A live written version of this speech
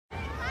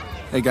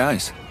Hey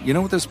guys, you know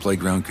what this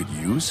playground could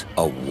use?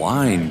 A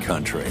wine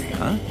country,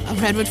 huh? A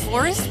redwood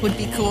forest would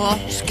be cool.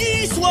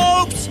 Ski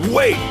slopes!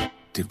 Wait!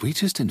 Did we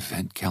just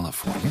invent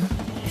California?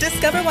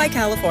 Discover why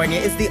California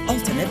is the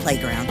ultimate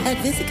playground at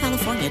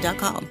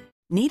visitcalifornia.com.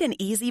 Need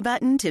an easy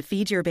button to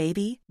feed your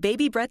baby?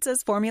 Baby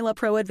Brezza's Formula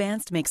Pro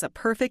Advanced makes a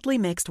perfectly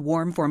mixed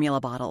warm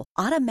formula bottle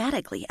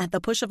automatically at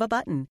the push of a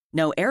button.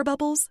 No air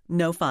bubbles,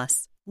 no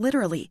fuss.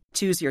 Literally,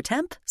 choose your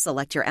temp,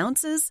 select your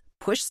ounces,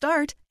 push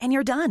start, and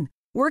you're done.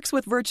 Works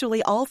with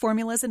virtually all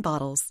formulas and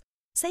bottles.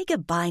 Say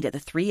goodbye to the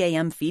 3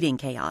 a.m. feeding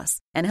chaos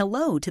and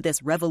hello to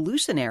this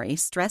revolutionary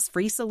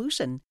stress-free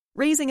solution.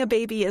 Raising a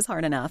baby is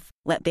hard enough.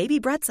 Let Baby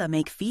Brezza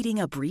make feeding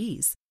a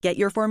breeze. Get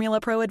your Formula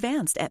Pro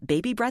Advanced at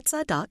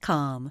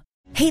babybrezza.com.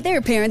 Hey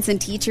there, parents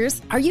and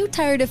teachers. Are you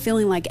tired of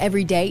feeling like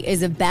every day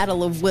is a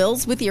battle of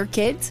wills with your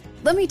kids?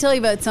 Let me tell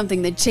you about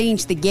something that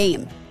changed the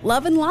game.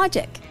 Love and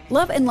Logic.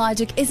 Love and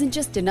Logic isn't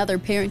just another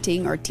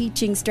parenting or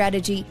teaching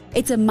strategy.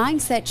 It's a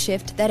mindset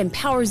shift that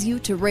empowers you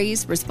to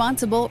raise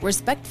responsible,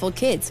 respectful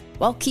kids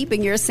while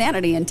keeping your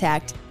sanity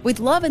intact. With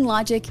Love and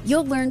Logic,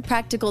 you'll learn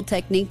practical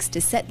techniques to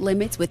set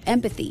limits with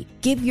empathy,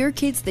 give your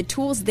kids the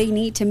tools they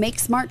need to make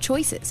smart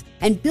choices,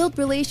 and build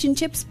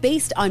relationships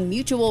based on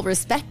mutual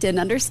respect and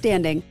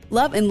understanding.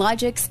 Love and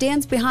Logic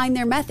stands behind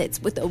their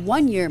methods with a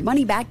 1-year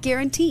money-back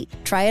guarantee.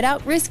 Try it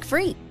out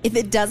risk-free. If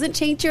it doesn't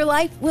change your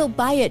life, we'll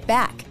buy it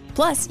back.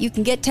 Plus, you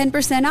can get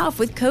 10% off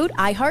with code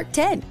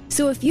IHEART10.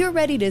 So if you're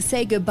ready to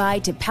say goodbye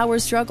to power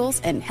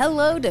struggles and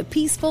hello to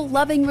peaceful,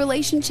 loving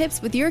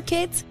relationships with your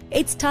kids,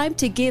 it's time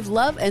to give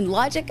Love and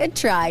Logic a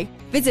try.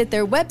 Visit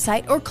their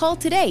website or call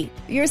today.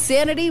 Your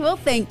sanity will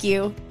thank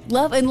you.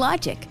 Love and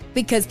Logic,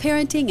 because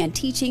parenting and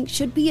teaching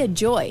should be a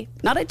joy,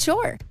 not a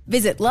chore.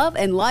 Visit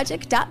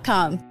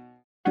loveandlogic.com.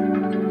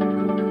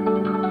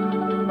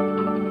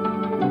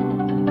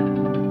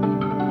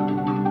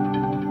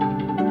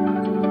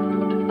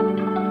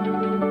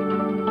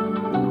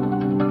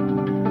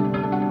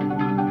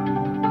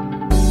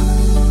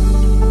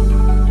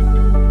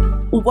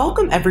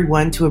 Welcome,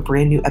 everyone, to a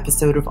brand new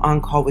episode of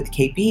On Call with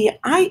KB.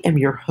 I am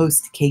your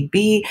host,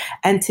 KB,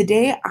 and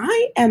today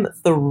I am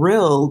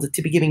thrilled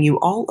to be giving you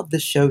all of the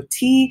show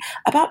tea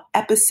about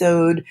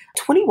episode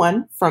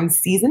 21 from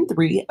season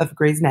 3 of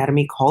Grey's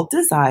Anatomy called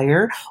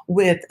Desire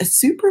with a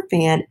super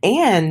fan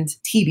and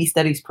TV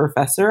studies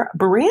professor,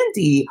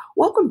 Brandy.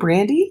 Welcome,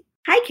 Brandy.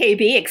 Hi,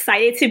 KB.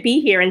 Excited to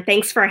be here, and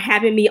thanks for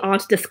having me on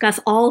to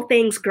discuss all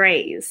things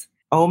Grey's.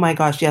 Oh my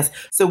gosh, yes.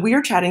 So we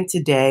are chatting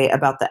today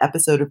about the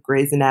episode of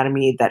Grey's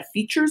Anatomy that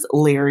features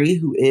Larry,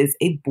 who is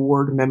a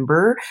board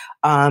member.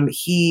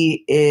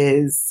 He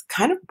is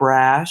kind of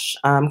brash,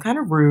 kind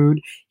of rude.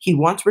 He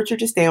wants Richard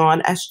to stay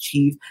on as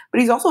chief,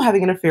 but he's also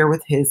having an affair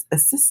with his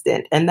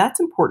assistant. And that's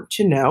important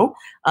to know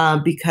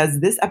because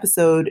this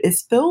episode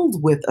is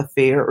filled with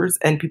affairs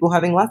and people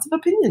having lots of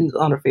opinions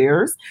on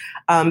affairs.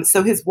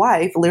 So his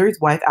wife, Larry's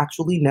wife,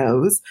 actually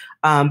knows,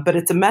 but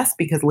it's a mess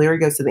because Larry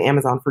goes to the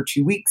Amazon for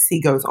 2 weeks. He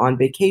goes on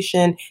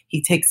vacation. He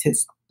takes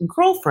his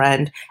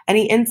girlfriend and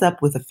he ends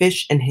up with a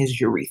fish in his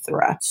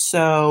urethra.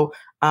 So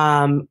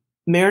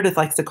Meredith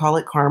likes to call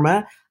it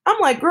karma. I'm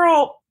like,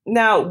 girl,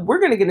 now we're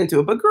going to get into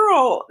it, but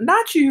girl,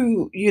 not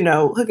you,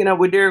 hooking up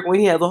with Derek when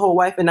he has a whole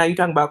wife and now you're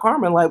talking about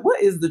karma. Like,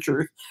 what is the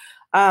truth?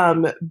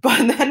 But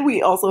then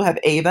we also have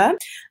Ava.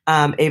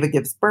 Ava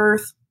gives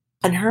birth.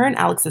 And her and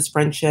Alex's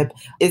friendship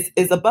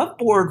is above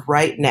board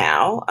right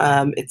now.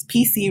 It's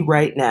PC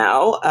right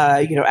now.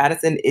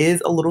 Addison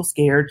is a little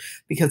scared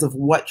because of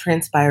what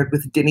transpired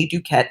with Denny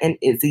Duquette and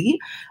Izzy.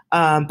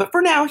 But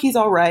for now, he's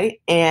all right.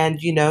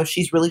 And,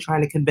 she's really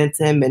trying to convince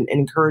him and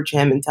encourage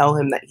him and tell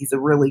him that he's a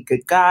really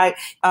good guy.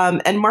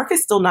 And Mark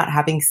is still not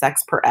having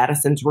sex per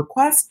Addison's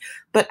request.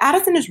 But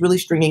Addison is really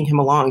stringing him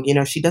along.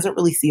 She doesn't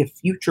really see a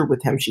future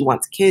with him. She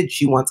wants kids.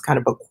 She wants kind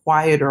of a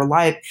quieter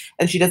life.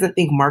 And she doesn't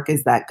think Mark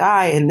is that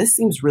guy. And this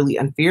seems really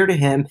unfair to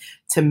him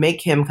to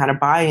make him kind of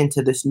buy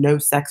into this no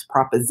sex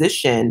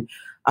proposition.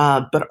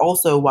 But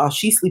also while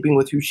she's sleeping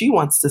with who she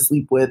wants to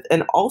sleep with.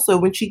 And also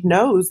when she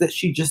knows that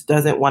she just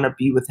doesn't want to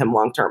be with him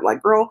long term.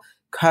 Like, girl,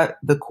 cut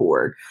the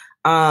cord.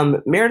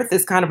 Meredith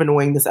is kind of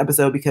annoying this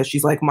episode because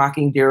she's like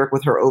mocking Derek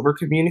with her over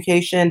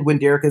communication when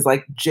Derek is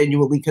like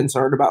genuinely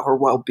concerned about her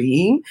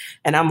well-being.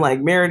 And I'm like,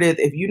 Meredith,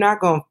 if you're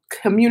not going to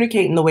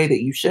communicate in the way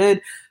that you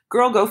should,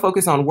 girl, go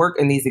focus on work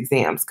and these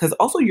exams. Because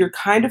also you're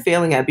kind of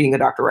failing at being a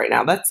doctor right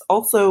now. That's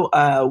also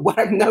what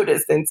I've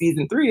noticed in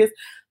season 3 is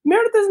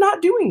Meredith is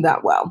not doing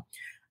that well.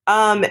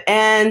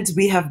 And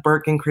we have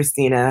Burke and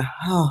Christina.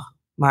 Oh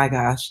my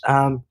gosh.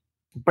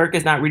 Burke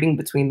is not reading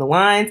between the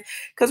lines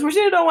because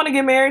Christina don't want to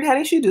get married,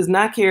 honey. She does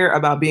not care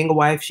about being a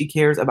wife. She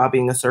cares about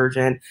being a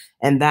surgeon.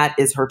 And that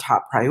is her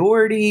top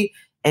priority.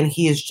 And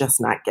he is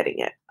just not getting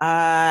it.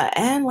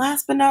 And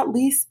last but not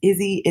least,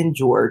 Izzy and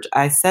George.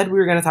 I said we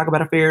were going to talk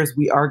about affairs.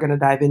 We are going to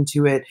dive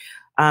into it.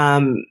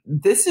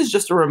 This is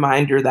just a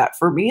reminder that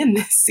for me in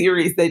this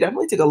series, they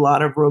definitely took a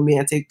lot of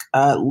romantic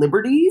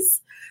liberties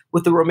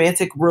with the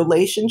romantic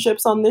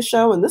relationships on this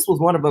show. And this was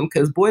one of them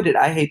because boy, did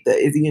I hate the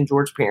Izzy and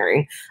George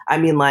pairing. I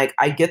mean, like,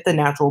 I get the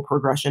natural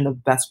progression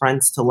of best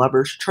friends to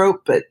lovers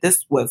trope, but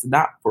this was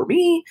not for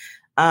me.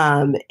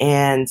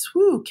 And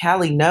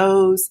Callie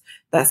knows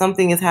that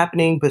something is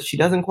happening, but she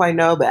doesn't quite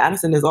know. But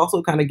Addison is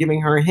also kind of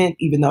giving her a hint,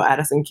 even though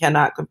Addison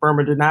cannot confirm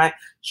or deny.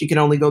 She can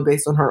only go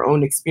based on her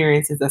own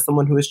experiences as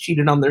someone who has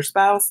cheated on their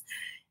spouse.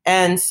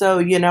 And so,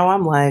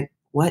 I'm like,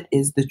 what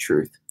is the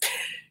truth?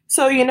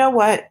 So you know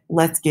what?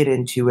 Let's get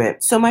into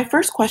it. So my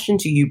first question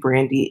to you,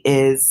 Brandy,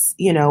 is,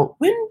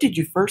 when did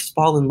you first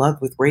fall in love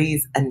with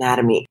Grey's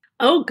Anatomy?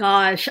 Oh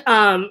gosh.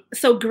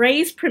 So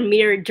Grey's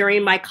premiered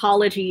during my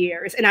college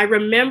years, and I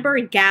remember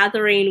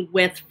gathering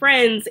with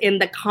friends in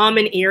the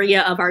common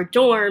area of our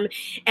dorm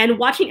and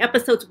watching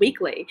episodes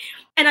weekly.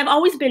 And I've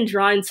always been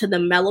drawn to the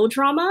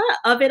melodrama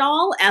of it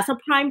all as a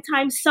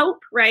primetime soap,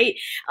 right?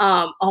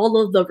 All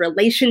of the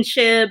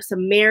relationships,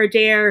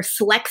 Meredith,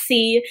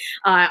 Slexy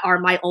are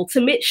my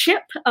ultimate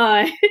ship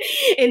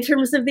in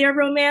terms of their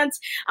romance.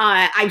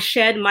 I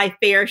shed my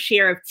fair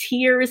share of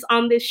tears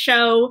on this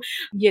show.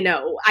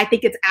 I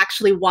think it's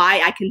actually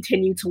why I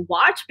continue to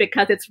watch,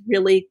 because it's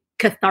really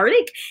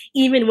cathartic,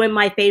 even when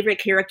my favorite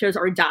characters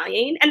are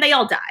dying, and they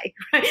all die,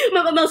 right?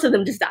 Most of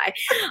them just die.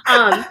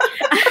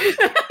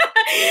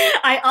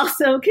 I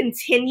also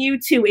continue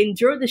to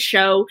endure the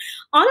show,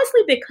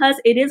 honestly, because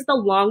it is the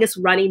longest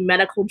running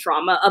medical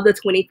drama of the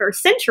 21st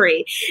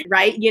century,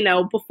 right?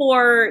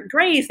 Before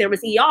Grey's, there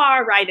was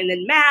ER, right? And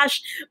then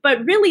MASH,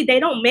 but really they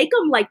don't make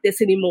them like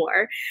this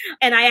anymore.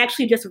 And I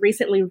actually just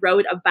recently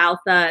wrote about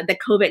the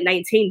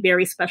COVID-19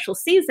 very special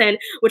season,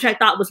 which I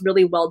thought was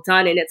really well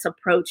done in its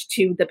approach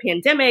to the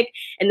pandemic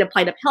and the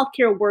plight of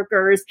healthcare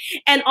workers.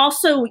 And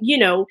also,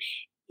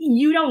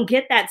 you don't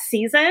get that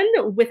season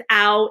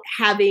without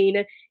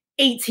having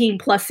 18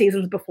 plus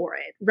seasons before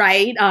it,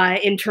 right?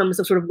 In terms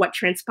of sort of what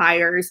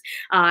transpires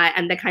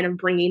and the kind of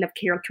bringing of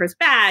characters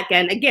back.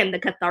 And again, the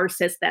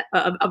catharsis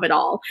of it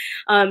all.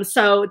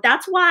 So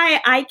that's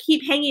why I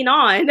keep hanging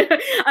on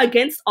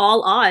against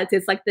all odds.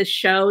 It's like the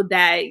show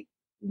that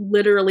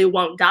literally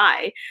won't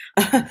die.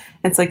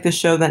 It's like the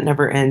show that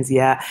never ends.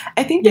 Yeah.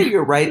 I think that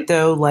you're right,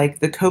 though. Like,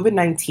 the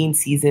COVID-19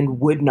 season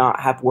would not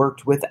have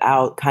worked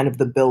without kind of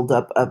the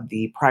buildup of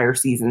the prior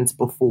seasons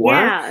before.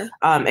 Yeah.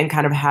 And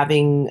kind of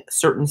having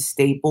certain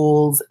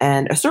staples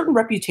and a certain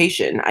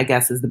reputation, I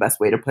guess is the best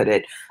way to put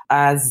it,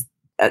 as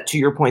to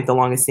your point, the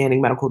longest standing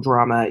medical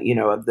drama,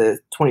 of the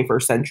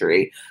 21st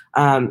century.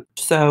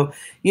 So,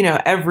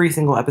 every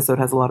single episode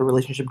has a lot of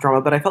relationship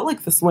drama, but I felt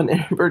like this one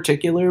in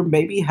particular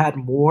maybe had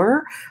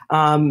more.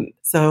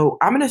 So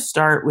I'm going to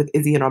start with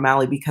Izzy and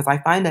O'Malley because I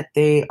find that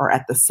they are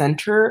at the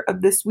center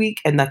of this week.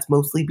 And that's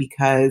mostly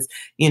because,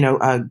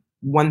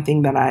 one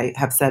thing that I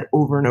have said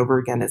over and over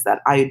again is that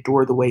I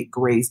adore the way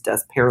Grey's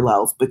does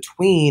parallels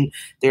between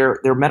their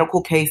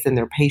medical case and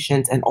their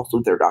patients and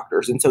also their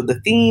doctors. And so the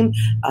theme,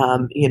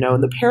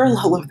 the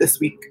parallel of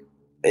this week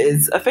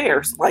is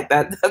affairs like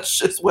that. That's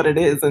just what it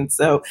is. And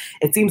so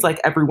it seems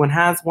like everyone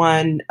has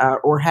one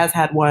or has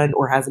had one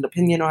or has an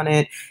opinion on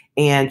it.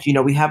 And,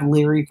 we have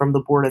Larry from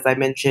the board, as I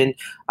mentioned,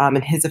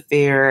 and his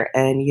affair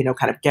and,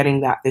 kind of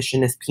getting that fish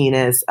in his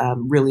penis,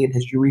 really in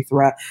his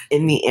urethra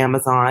in the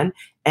Amazon.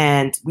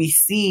 And we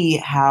see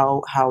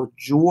how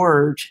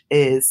George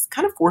is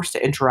kind of forced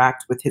to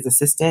interact with his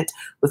assistant,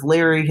 with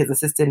Larry, his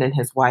assistant, and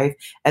his wife.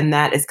 And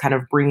that is kind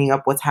of bringing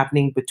up what's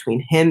happening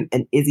between him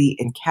and Izzy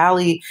and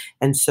Callie.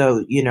 And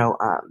so,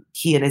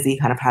 he and Izzy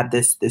kind of had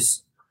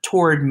this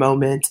torrid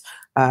moment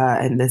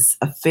and this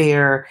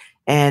affair.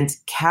 And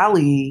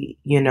Callie,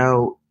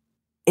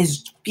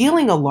 is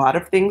feeling a lot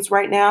of things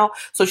right now.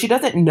 So she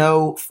doesn't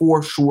know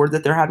for sure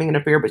that they're having an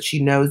affair, but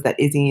she knows that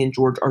Izzy and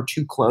George are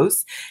too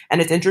close.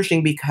 And it's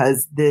interesting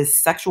because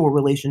this sexual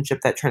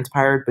relationship that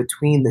transpired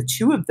between the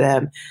two of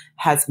them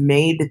has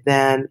made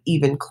them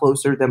even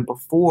closer than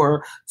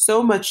before.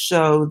 So much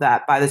so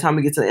that by the time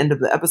we get to the end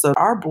of the episode,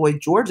 our boy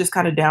George is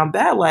kind of down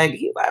bad. Like,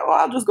 he's like, well,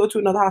 I'll just go to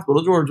another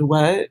hospital. George,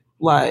 what?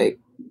 Like,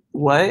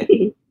 what?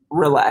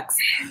 Relax.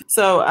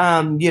 So,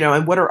 and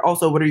what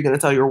are you going to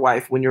tell your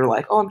wife when you're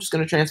like, oh, I'm just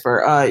going to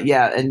transfer?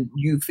 Yeah. And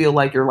you feel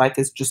like your life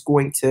is just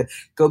going to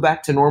go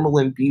back to normal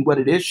and be what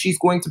it is. She's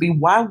going to be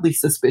wildly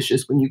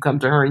suspicious when you come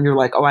to her and you're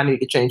like, oh, I need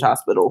to change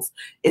hospitals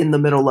in the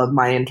middle of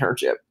my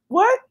internship.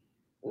 What?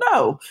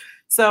 No.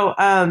 So,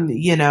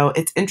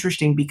 it's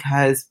interesting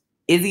because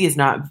Izzy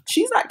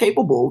she's not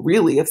capable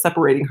really of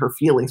separating her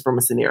feelings from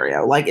a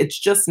scenario. Like, it's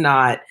just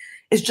not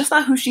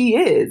who she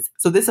is.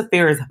 So this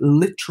affair is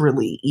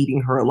literally eating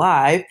her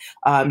alive,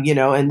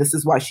 and this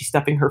is why she's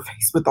stuffing her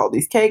face with all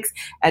these cakes,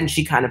 and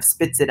she kind of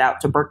spits it out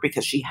to Burke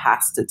because she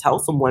has to tell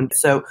someone.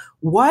 So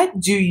what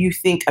do you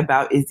think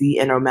about Izzy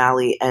and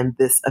O'Malley and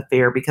this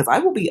affair? Because I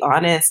will be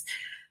honest,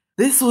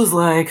 This was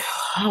like,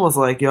 I was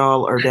like,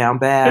 y'all are down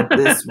bad.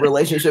 This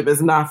relationship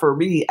is not for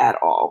me at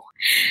all.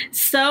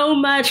 So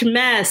much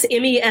mess,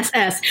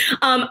 MESS.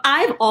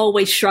 I've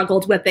always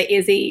struggled with the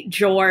Izzy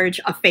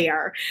George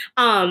affair.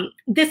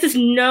 This is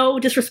no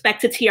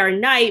disrespect to TR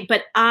Knight,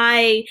 but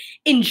I,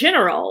 in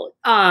general,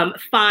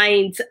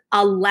 find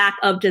a lack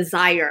of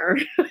desire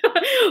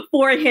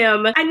for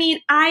him. I mean,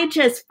 I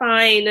just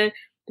find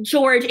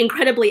George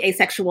incredibly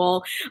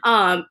asexual,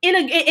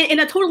 in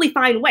a totally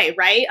fine way,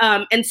 right?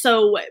 And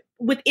so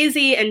with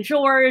Izzy and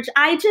George,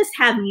 I just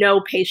have no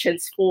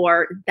patience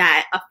for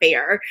that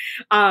affair.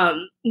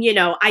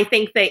 I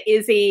think that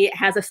Izzy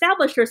has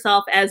established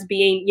herself as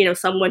being,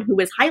 someone who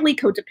is highly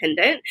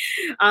codependent.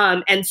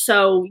 And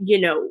so,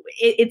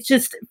 it's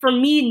just, for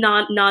me,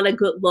 not a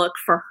good look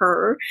for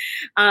her.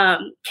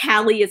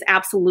 Callie is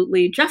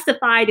absolutely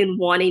justified in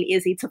wanting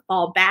Izzy to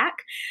fall back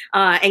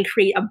and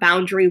create a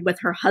boundary with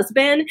her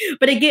husband.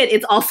 But again,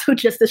 it's also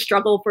just a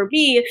struggle for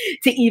me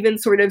to even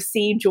sort of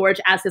see George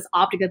as this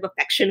object of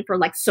affection for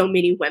like so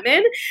many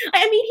women.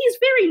 I mean, he's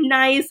very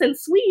nice and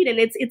sweet and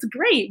it's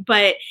great,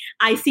 but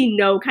I see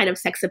no kind of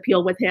sex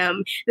appeal with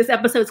him. This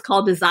episode's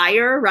called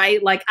Desire,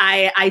 right? Like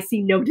I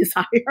see no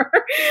desire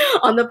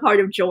on the part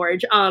of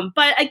George.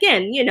 But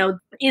again,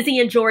 Izzy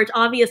and George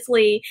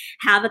obviously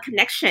have a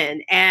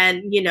connection,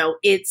 and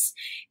it's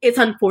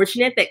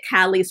unfortunate that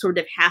Callie sort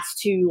of has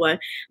to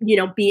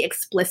be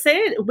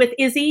explicit with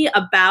Izzy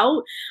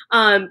about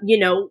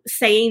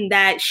saying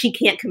that she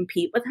can't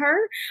compete with her.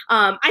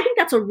 I think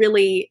that's a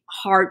really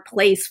hard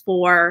place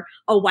for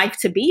a wife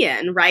to be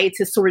in, right?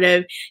 To sort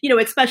of,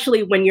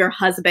 especially when your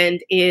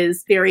husband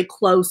is very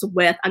close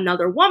with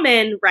another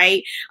woman,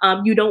 right?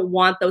 You don't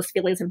want those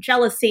feelings of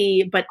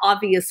jealousy, but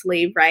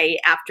obviously, right,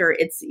 after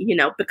it's,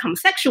 become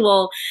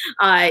sexual,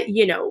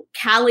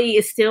 Callie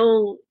is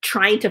still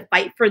trying to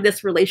fight for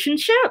this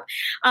relationship,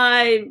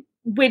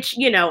 which,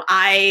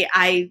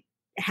 I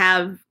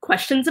have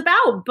questions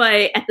about,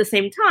 but at the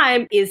same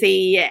time,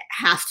 Izzy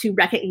has to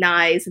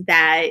recognize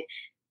that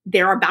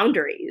there are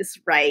boundaries,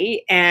 right?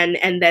 And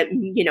that,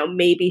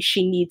 maybe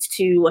she needs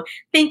to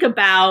think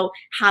about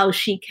how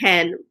she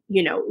can,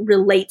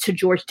 relate to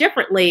George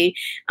differently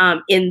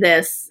in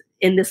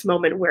this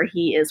moment where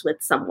he is with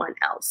someone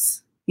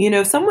else.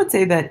 Some would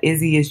say that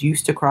Izzy is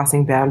used to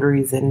crossing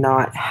boundaries and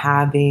not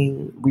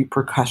having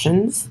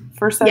repercussions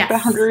for said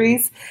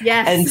boundaries.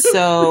 Yes. And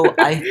so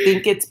I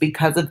think it's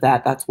because of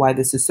that. That's why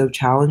this is so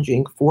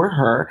challenging for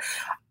her.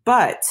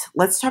 But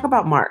let's talk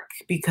about Mark,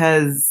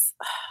 because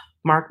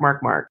Mark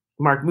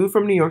moved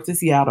from New York to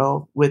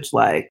Seattle, which,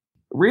 like,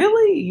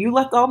 really? You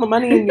left all the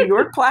money in New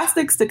York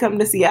plastics to come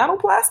to Seattle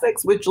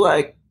plastics? Which,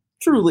 like,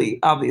 truly,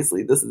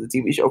 obviously, this is a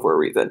TV show for a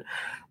reason.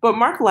 But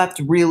Mark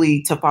left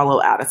really to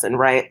follow Addison,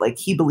 right? Like,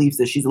 he believes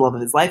that she's the love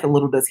of his life, and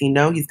little does he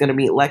know he's going to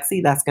meet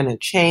Lexi. That's going to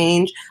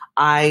change.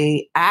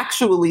 I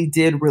actually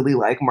did really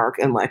like Mark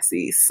and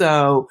Lexi.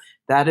 So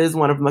that is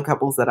one of the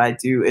couples that I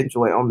do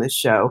enjoy on this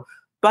show.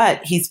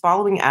 But he's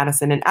following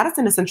Addison, and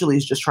Addison essentially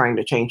is just trying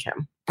to change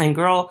him. And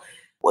girl,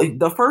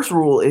 the first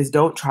rule is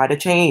don't try to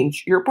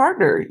change your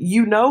partner.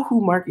 You know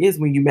who Mark is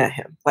when you met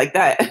him. Like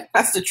that.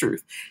 That's the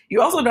truth.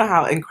 You also know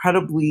how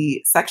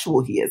incredibly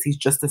sexual he is. He's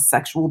just a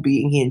sexual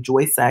being. He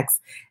enjoys sex.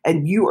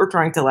 And you are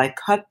trying to like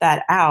cut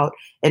that out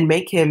and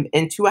make him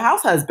into a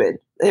house husband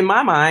in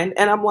my mind.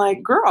 And I'm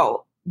like,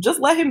 girl,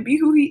 just let him be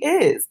who he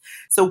is.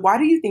 So why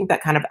do you think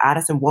that kind of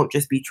Addison won't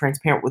just be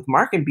transparent with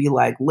Mark and be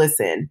like,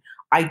 listen,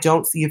 I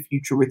don't see a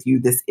future with you.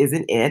 This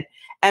isn't it.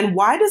 And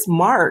why does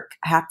Mark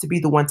have to be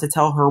the one to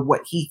tell her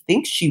what he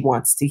thinks she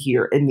wants to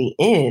hear in the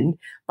end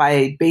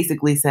by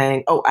basically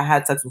saying, oh, I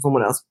had sex with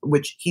someone else,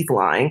 which he's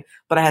lying,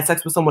 but I had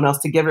sex with someone else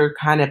to give her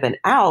kind of an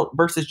out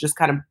versus just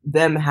kind of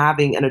them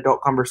having an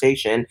adult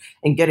conversation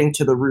and getting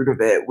to the root of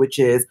it, which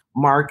is,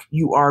 Mark,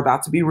 you are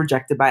about to be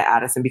rejected by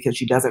Addison because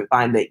she doesn't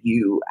find that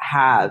you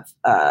have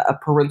a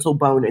parental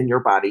bone in your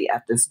body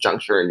at this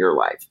juncture in your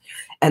life.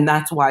 And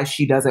that's why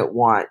she doesn't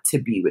want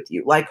to be with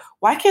you. Like,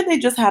 why can't they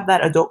just have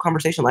that adult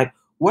conversation? Like,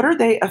 what are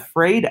they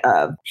afraid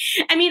of?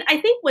 I mean, I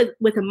think with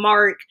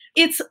Mark,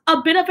 it's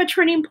a bit of a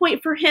turning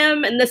point for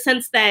him in the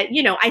sense that,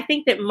 I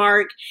think that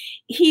Mark,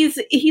 he's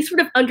sort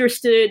of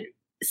understood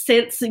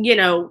since,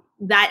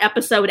 that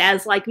episode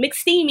as like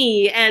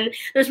McSteamy, and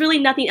there's really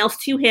nothing else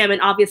to him.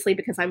 And obviously,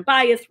 because I'm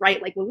biased,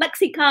 right? Like when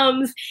Lexi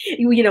comes,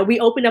 we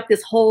open up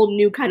this whole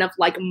new kind of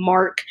like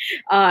Mark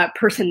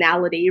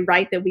personality,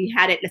 right? That we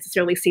hadn't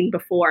necessarily seen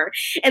before.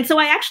 And so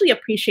I actually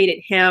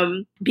appreciated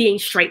him being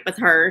straight with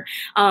her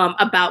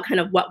about kind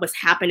of what was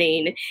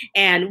happening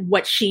and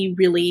what she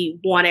really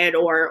wanted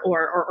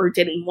or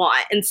didn't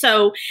want. And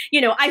so,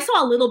 I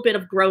saw a little bit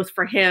of growth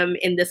for him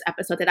in this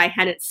episode that I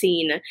hadn't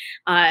seen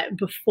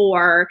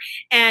before.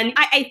 And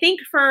I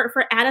think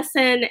for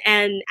Addison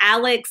and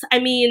Alex, I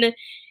mean,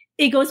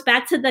 it goes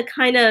back to the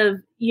kind of,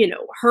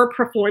 her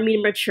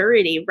performing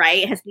maturity,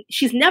 right?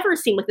 She's never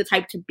seemed like the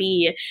type to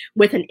be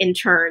with an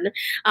intern.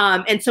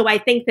 And so I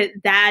think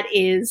that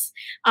is,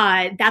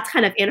 that's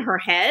kind of in her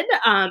head.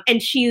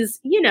 And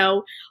she's,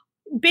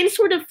 been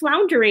sort of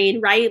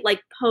floundering, right?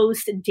 Like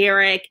post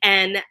Derek,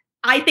 and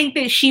I think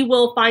that she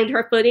will find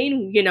her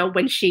footing,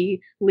 when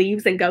she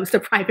leaves and goes to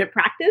private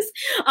practice.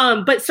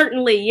 But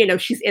certainly,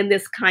 she's in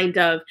this kind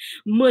of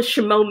mush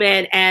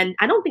moment. And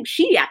I don't think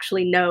she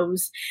actually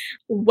knows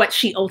what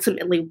she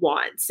ultimately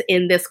wants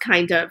in this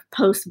kind of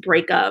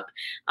post-breakup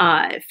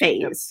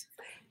phase.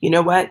 You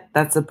know what?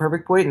 That's a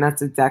perfect point, and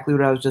that's exactly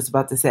what I was just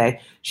about to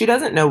say. She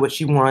doesn't know what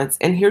she wants.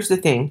 And here's the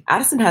thing.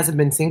 Addison hasn't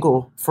been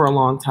single for a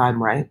long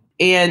time, right?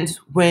 And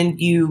when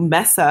you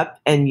mess up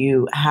and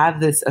you have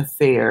this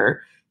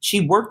affair,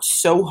 she worked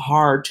so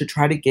hard to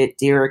try to get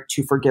Derek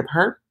to forgive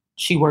her.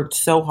 She worked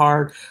so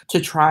hard to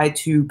try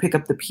to pick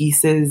up the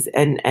pieces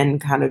and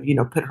kind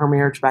of, put her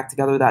marriage back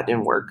together. That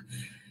didn't work.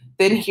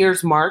 Then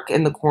here's Mark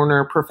in the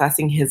corner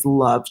professing his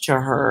love to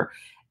her.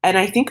 And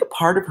I think a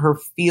part of her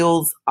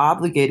feels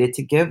obligated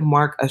to give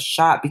Mark a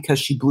shot because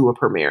she blew up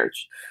her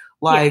marriage.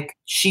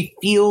 She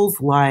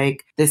feels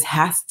like this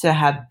has to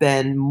have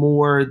been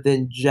more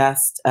than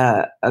just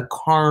a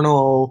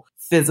carnal,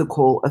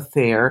 physical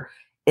affair.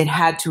 It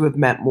had to have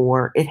meant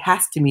more. It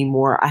has to mean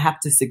more. I have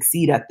to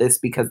succeed at this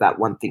because that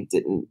one thing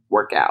didn't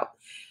work out.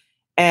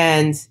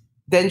 And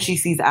then she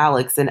sees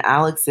Alex, and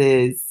Alex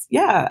is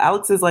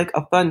like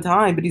a fun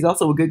time, but he's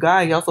also a good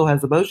guy. He also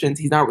has emotions.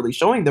 He's not really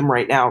showing them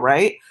right now,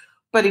 right?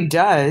 But he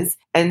does.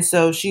 And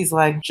so she's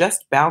like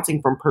just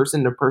bouncing from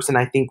person to person,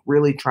 I think,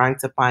 really trying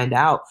to find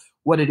out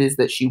what it is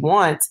that she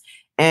wants.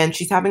 And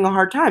she's having a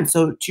hard time.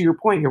 So to your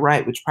point, you're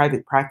right, which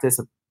Private Practice,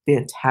 a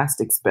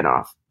fantastic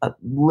spinoff,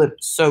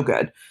 so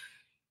good.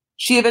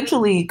 She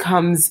eventually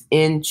comes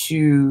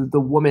into the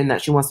woman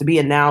that she wants to be.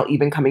 And now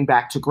even coming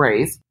back to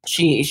Grace,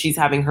 she's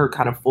having her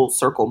kind of full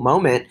circle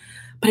moment.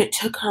 But it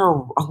took her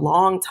a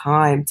long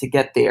time to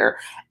get there.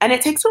 And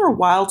it takes her a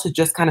while to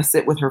just kind of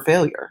sit with her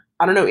failure.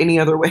 I don't know any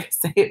other way to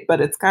say it,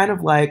 but it's kind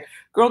of like,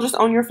 girl, just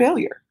own your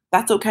failure.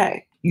 That's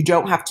okay. You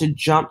don't have to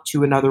jump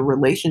to another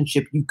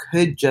relationship. You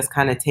could just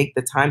kind of take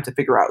the time to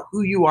figure out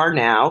who you are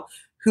now,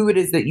 who it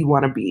is that you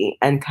want to be,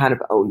 and kind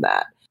of own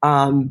that.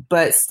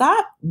 But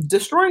stop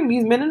destroying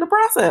these men in the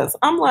process.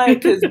 I'm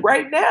like, because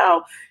right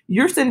now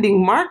you're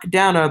sending Mark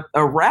down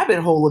a rabbit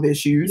hole of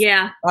issues.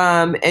 Yeah.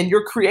 And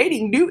you're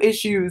creating new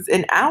issues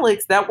in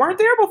Alex that weren't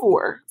there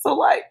before. So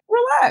like,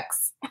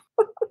 relax.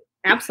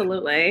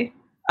 Absolutely.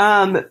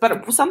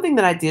 But something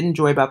that I did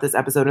enjoy about this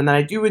episode, and that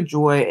I do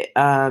enjoy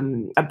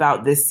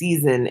about this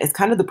season, is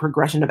kind of the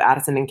progression of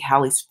Addison and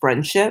Callie's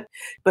friendship.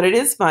 But it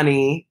is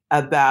funny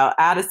about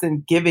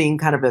Addison giving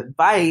kind of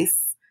advice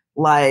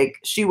like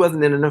she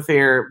wasn't in an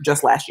affair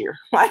just last year.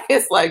 Like,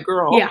 it's like,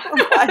 girl. Yeah.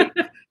 Like,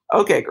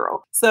 okay,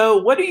 girl. So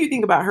what do you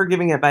think about her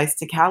giving advice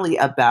to Callie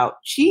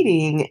about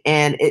cheating?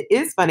 And it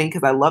is funny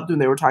because I loved when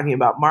they were talking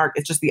about Mark.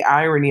 It's just the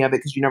irony of it,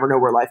 because you never know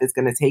where life is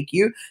going to take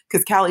you.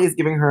 Because Callie is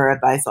giving her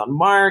advice on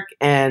Mark,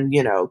 and,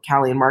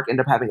 Callie and Mark end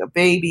up having a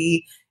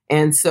baby.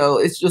 And so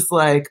it's just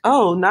like,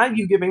 oh, not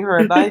you giving her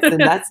advice.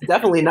 And that's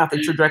definitely not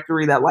the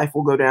trajectory that life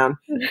will go down.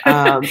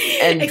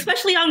 And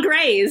especially on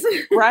Grey's.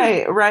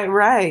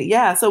 Right.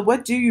 Yeah. So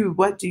what do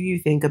you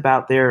think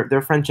about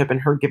their friendship and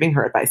her giving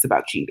her advice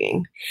about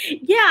cheating?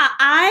 Yeah,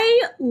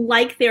 I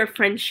like their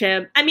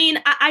friendship. I mean,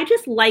 I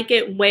just like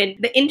it when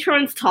the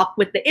interns talk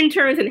with the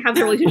interns and have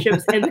their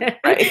relationships, and then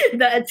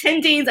the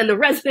attendings and the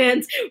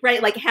residents,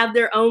 right, like have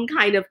their own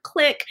kind of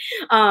clique,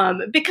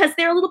 because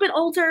they're a little bit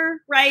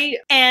older, right?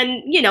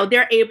 And,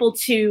 they're able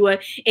to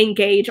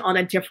engage on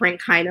a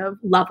different kind of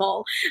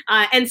level.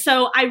 And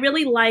so I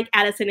really like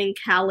Addison and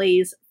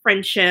Callie's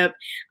friendship.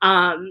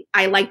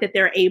 I like that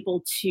they're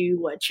able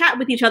to chat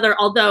with each other,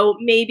 although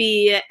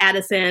maybe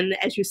Addison,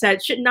 as you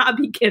said, should not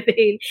be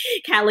giving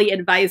Callie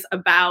advice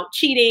about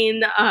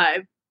cheating.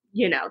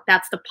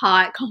 That's the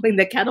pot calling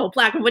the kettle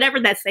black, or whatever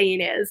that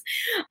saying is.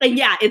 But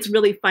yeah, it's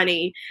really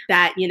funny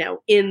that,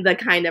 in the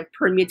kind of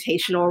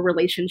permutational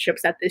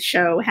relationships that this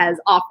show has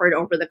offered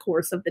over the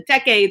course of the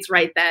decades,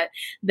 right, that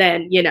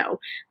then,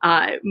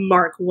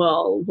 Mark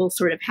will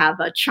sort of have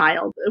a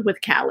child with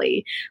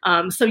Callie.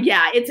 So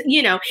yeah,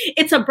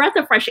 it's a breath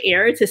of fresh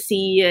air to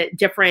see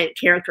different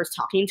characters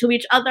talking to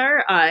each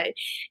other.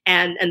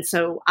 And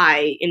so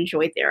I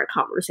enjoyed their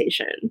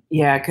conversation.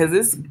 Yeah, because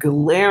it's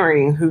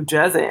glaring who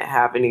doesn't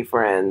have any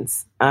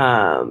friends.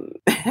 And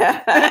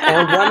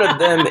one of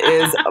them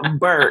is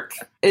Burke.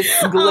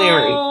 It's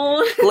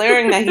glaring.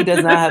 Glaring that he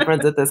does not have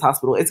friends at this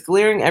hospital. It's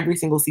glaring every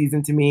single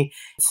season to me.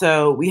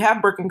 So we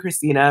have Burke and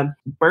Christina.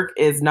 Burke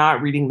is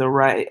not reading the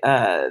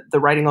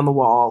writing on the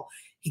wall.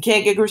 He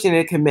can't get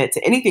Christina to commit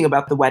to anything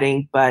about the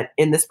wedding, but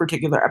in this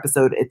particular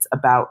episode, it's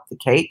about the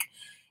cake.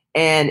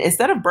 And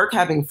instead of Burke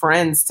having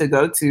friends to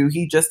go to,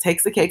 he just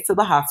takes the cake to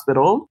the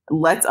hospital,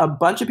 lets a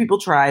bunch of people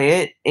try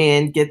it,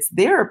 and gets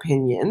their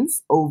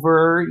opinions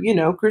over,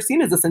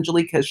 Christina's,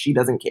 essentially because she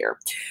doesn't care.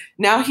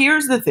 Now,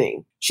 here's the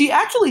thing. She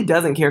actually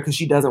doesn't care because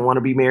she doesn't want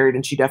to be married,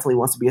 and she definitely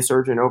wants to be a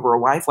surgeon over a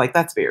wife. Like,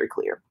 that's very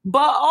clear.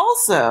 But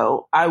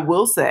also, I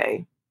will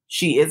say,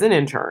 she is an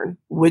intern,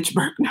 which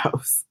Burke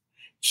knows.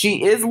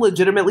 She is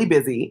legitimately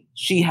busy.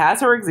 She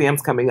has her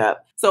exams coming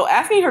up. So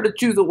asking her to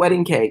choose a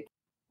wedding cake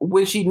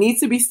when she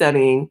needs to be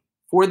studying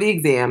for the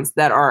exams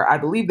that are, I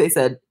believe they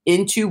said,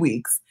 in 2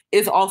 weeks,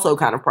 is also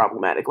kind of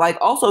problematic. Like,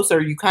 also, sir,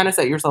 you kind of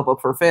set yourself up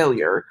for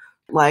failure.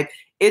 Like,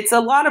 it's a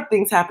lot of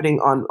things happening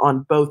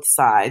on both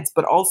sides,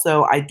 but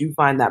also I do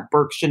find that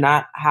Burke should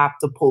not have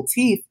to pull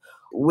teeth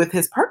with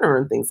his partner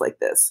and things like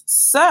this.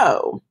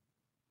 So,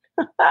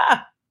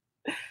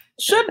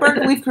 should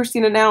Burke leave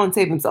Christina now and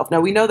save himself?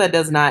 Now, we know that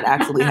does not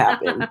actually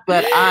happen,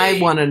 but I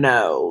want to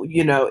know,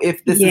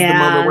 if this is the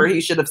moment where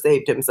he should have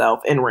saved himself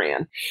and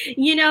ran.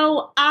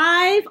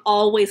 I've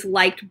always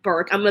liked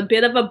Burke. I'm a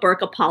bit of a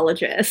Burke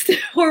apologist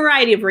for a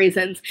variety of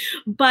reasons.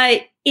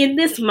 But in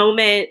this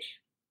moment,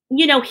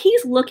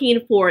 he's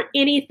looking for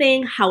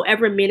anything,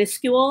 however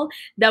minuscule,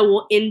 that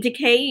will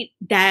indicate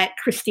that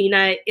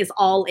Christina is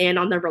all in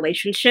on the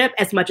relationship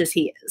as much as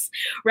he is,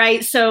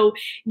 right? So,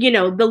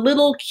 the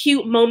little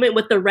cute moment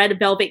with the red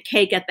velvet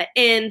cake at the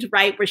end,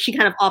 right, where she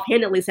kind of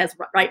offhandedly says,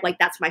 right, like,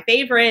 that's my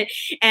favorite.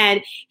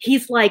 And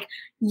he's like,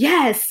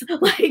 yes,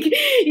 like,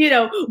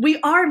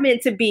 we are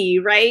meant to be,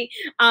 right?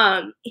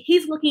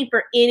 He's looking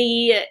for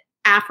any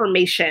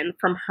affirmation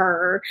from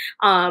her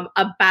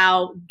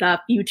about the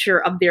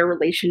future of their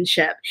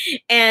relationship.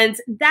 And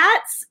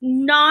that's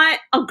not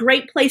a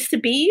great place to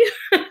be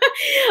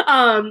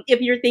if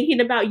you're thinking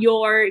about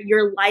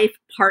your life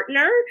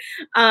partner.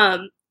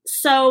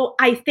 So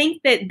I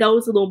think that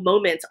those little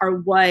moments are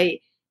what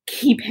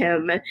keep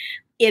him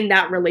in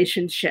that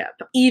relationship,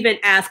 even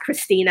as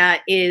Christina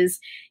is,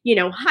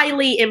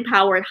 highly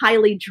empowered,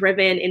 highly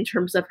driven in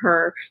terms of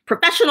her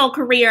professional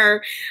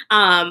career.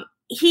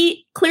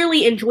 He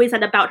clearly enjoys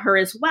that about her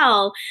as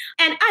well.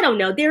 And I don't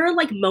know, there are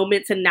like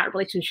moments in that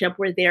relationship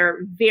where they're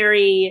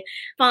very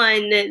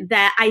fun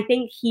that I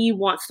think he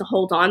wants to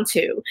hold on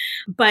to.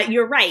 But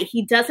you're right,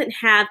 he doesn't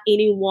have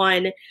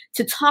anyone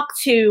to talk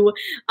to.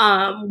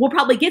 We'll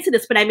probably get to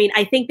this, but I mean,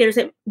 I think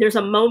there's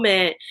a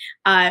moment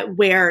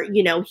where,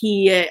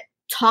 he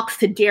talks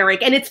to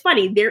Derek. And it's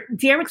funny,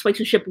 Derek's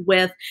relationship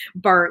with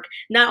Burke,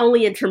 not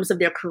only in terms of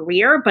their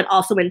career, but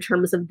also in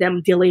terms of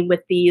them dealing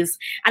with these,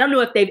 I don't know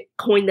if they've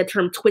coined the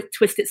term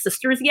twisted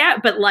sisters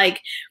yet, but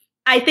like,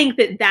 I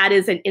think that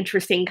is an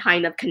interesting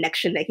kind of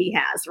connection that he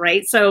has,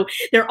 right? So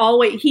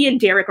he and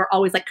Derek are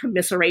always like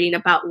commiserating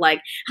about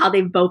like how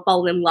they've both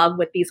fallen in love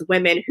with these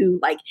women who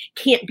like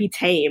can't be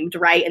tamed,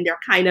 right? And they're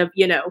kind of,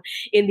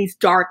 in these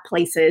dark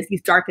places,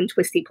 these dark and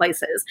twisty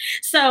places.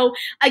 So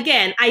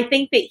again, I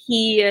think that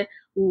he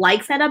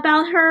likes that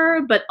about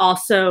her, but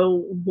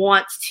also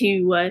wants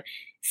to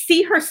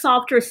see her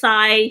softer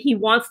side. He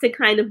wants to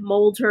kind of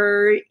mold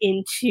her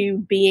into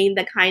being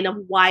the kind of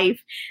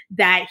wife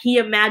that he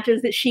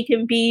imagines that she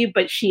can be,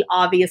 but she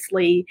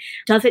obviously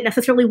doesn't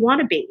necessarily want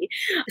to be.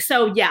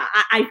 So yeah,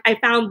 I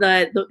found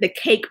the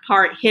cake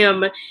part,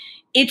 him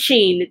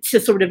itching to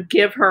sort of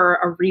give her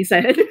a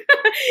reason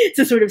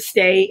to sort of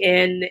stay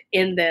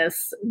in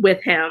this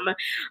with him,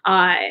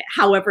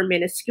 however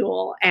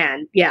minuscule.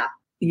 And yeah.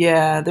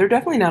 Yeah, they're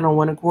definitely not on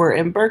one accord.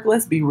 And Burke,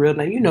 let's be real.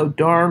 Now,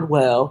 darn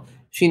well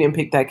she didn't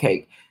pick that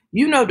cake.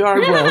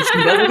 Darn well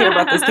she doesn't care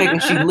about this cake.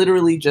 And she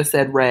literally just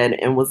said red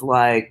and was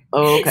like,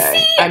 oh, okay.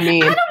 See, I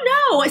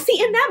don't know.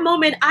 See, in that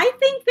moment, I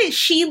think that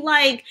she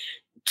like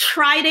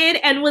tried it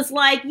and was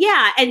like,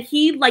 yeah. And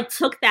he like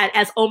took that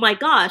as, oh my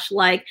gosh,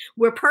 like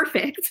we're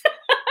perfect.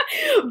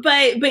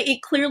 but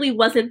it clearly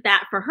wasn't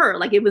that for her.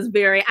 Like it was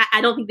very,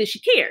 I don't think that she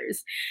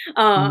cares.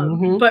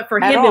 But for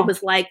him, it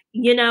was like,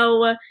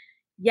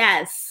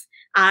 yes,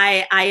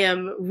 I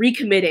am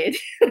recommitted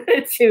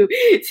to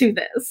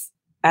this.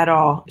 At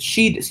all.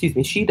 She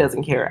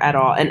doesn't care at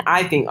all. And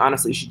I think,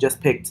 honestly, she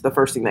just picked the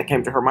first thing that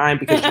came to her mind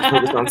because she's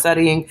focused on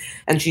studying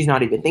and she's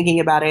not even thinking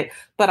about it.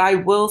 But I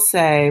will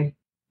say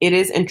it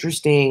is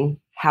interesting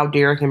how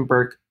Derek and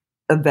Burke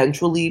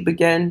eventually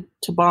begin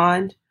to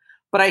bond.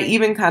 But I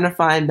even kind of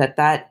find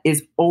that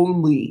is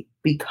only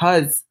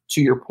because, to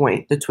your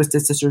point, the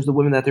Twisted Sisters, the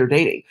women that they're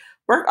dating.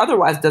 Burke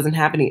otherwise doesn't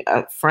have any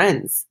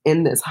friends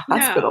in this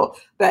hospital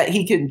that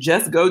he can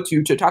just go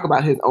to talk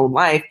about his own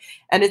life.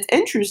 And it's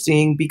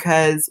interesting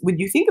because when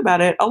you think about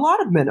it, a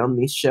lot of men on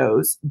these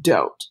shows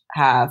don't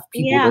have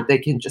people that they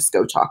can just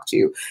go talk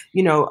to.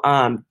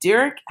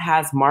 Derek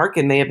has Mark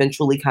and they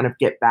eventually kind of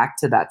get back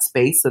to that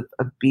space of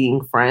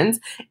being friends.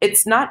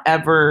 It's not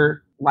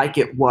ever like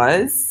it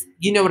was.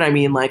 You know what I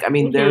mean? Like,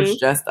 there's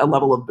just a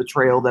level of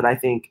betrayal that I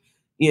think,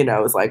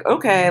 it's like,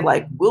 okay,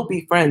 like we'll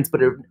be friends,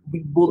 but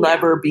we will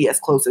never be as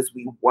close as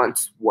we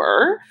once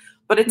were.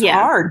 But it's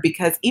hard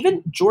because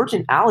even George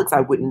and Alex,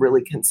 I wouldn't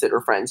really consider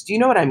friends. Do you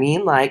know what I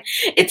mean? Like,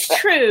 it's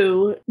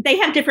true. They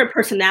have different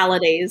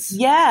personalities.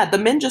 Yeah. The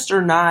men just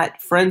are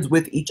not friends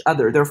with each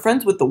other. They're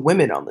friends with the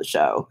women on the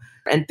show.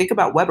 And think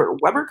about Weber.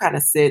 Weber kind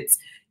of sits,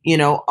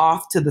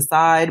 off to the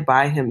side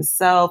by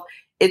himself.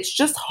 It's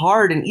just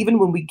hard. And even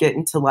when we get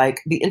into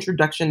like the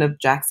introduction of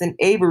Jackson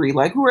Avery,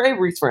 like who are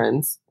Avery's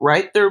friends,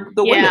 right? They're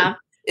the women.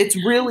 It's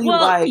really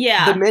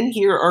the men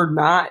here are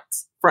not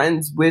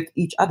friends with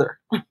each other.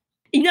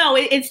 No,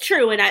 it's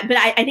true, and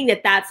I think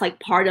that that's like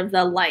part of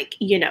the like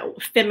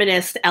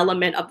feminist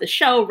element of the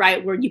show,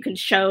 right? Where you can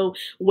show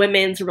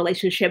women's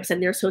relationships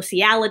and their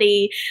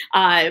sociality,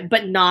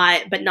 but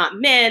not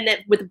men.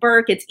 With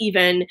Burke, it's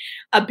even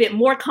a bit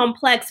more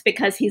complex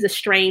because he's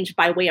estranged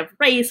by way of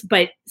race.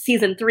 But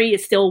season 3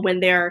 is still when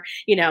they're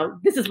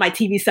this is my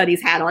TV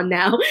studies hat on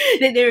now.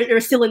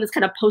 They're still in this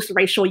kind of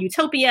post-racial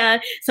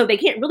utopia, so they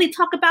can't really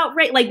talk about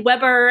race. Like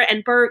Weber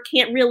and Burke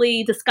can't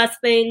really discuss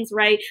things,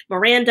 right?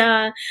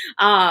 Miranda.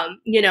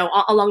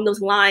 Along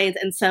those lines.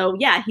 And so,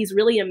 yeah, he's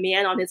really a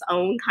man on his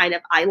own kind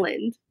of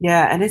island.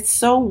 Yeah, and it's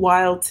so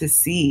wild to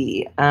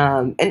see.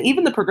 And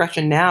even the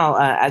progression now,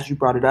 as you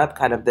brought it up,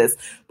 kind of this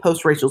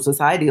post-racial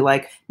society,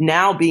 like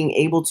now being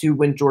able to,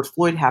 when George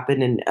Floyd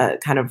happened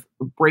and kind of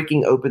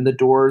breaking open the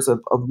doors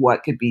of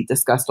what could be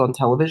discussed on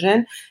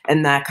television,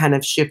 and that kind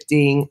of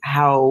shifting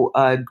how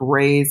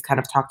Grey's kind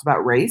of talked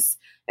about race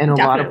in a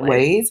lot of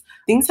ways.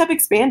 Things have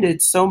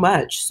expanded so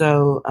much.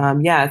 So,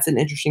 yeah, it's an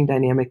interesting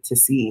dynamic to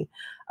see.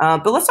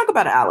 But let's talk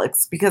about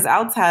Alex, because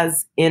Alex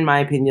has, in my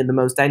opinion, the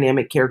most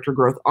dynamic character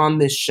growth on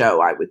this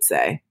show, I would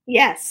say.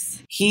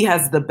 Yes. He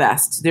has the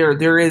best.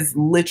 There is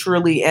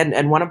literally,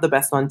 and one of the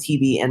best on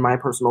TV, in my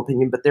personal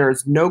opinion, but there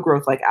is no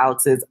growth like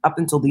Alex's up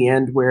until the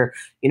end where,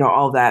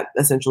 all that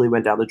essentially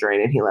went down the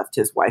drain and he left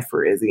his wife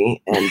for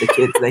Izzy and the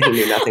kids that he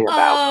knew nothing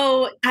about.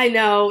 Oh, I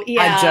know.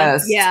 Yeah.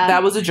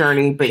 That was a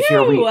journey, but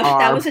here we are.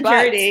 That was a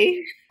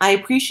journey. I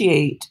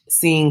appreciate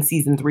seeing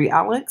season 3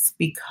 Alex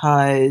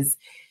because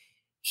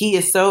he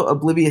is so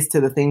oblivious to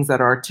the things that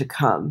are to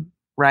come,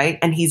 right?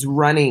 And he's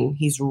running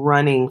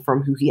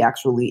from who he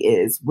actually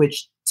is,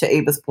 which, to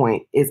Ava's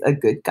point, is a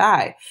good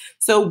guy.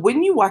 So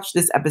when you watch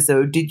this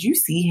episode, did you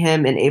see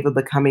him and Ava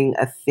becoming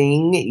a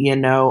thing,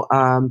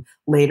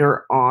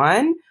 later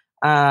on?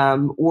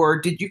 Or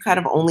did you kind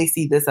of only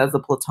see this as a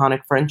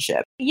platonic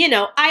friendship?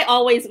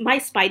 My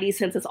spidey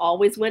senses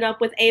always went up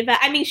with Ava.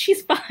 I mean,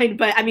 she's fine,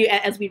 but I mean,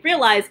 as we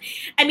realize,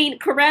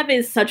 Karev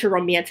is such a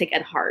romantic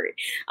at heart.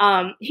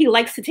 He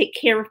likes to take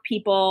care of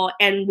people,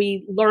 and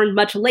we learn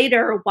much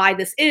later why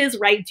this is,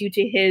 right? Due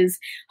to his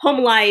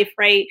home life,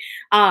 right?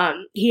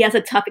 He has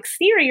a tough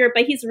exterior,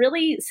 but he's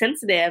really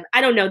sensitive.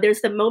 I don't know.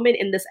 There's the moment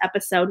in this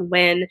episode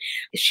when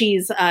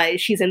she's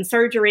in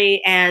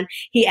surgery and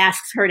he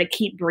asks her to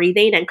keep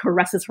breathing and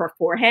caresses her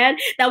forehead.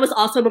 That was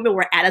also a moment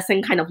where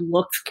Addison kind of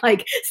looked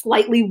like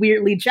slightly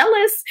weirdly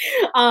jealous.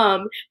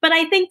 But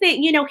I think that,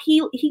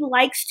 he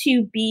likes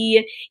to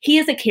be, he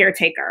is a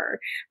caretaker.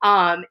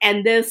 And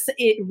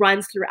it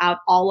runs throughout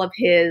all of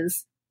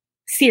his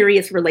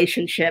serious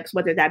relationships,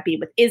 whether that be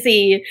with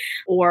Izzy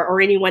or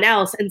anyone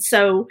else. And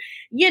so,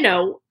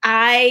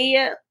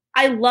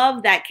 I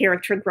love that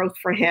character growth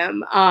for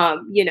him.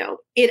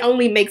 It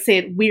only makes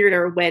it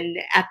weirder when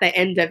at the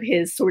end of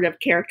his sort of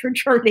character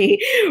journey,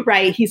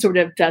 right, he sort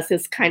of does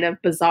this kind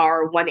of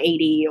bizarre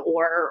 180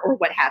 or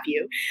what have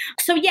you.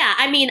 So, yeah,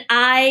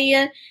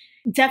 I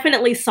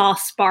definitely saw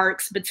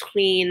sparks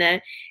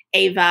between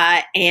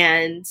Ava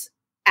and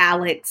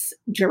Alex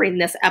during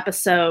this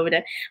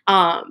episode.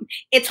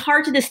 It's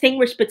hard to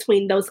distinguish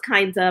between those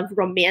kinds of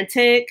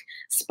romantic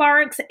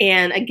sparks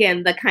and,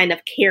 again, the kind of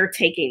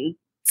caretaking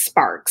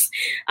sparks.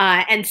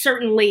 And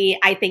certainly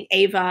I think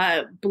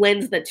Ava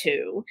blends the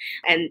two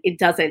and it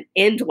doesn't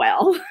end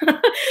well.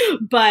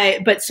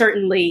 but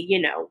certainly,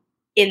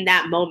 in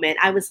that moment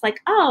I was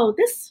like, oh,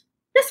 this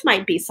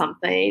might be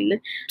something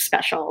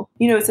special.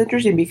 It's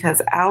interesting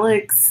because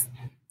Alex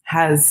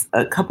has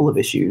a couple of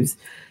issues.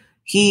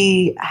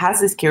 He has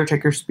this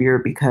caretaker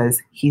spirit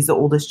because he's the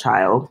oldest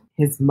child.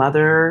 His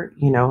mother,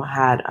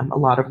 had a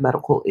lot of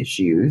medical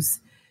issues,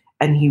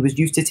 and he was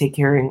used to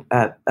taking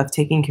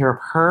care of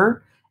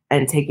her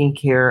and taking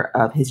care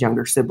of his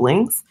younger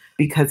siblings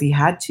because he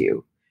had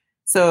to.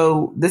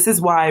 So this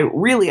is why,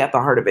 really at the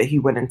heart of it, he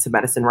went into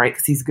medicine, right?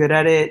 Because he's good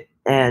at it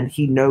and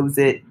he knows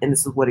it, and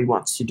this is what he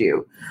wants to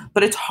do.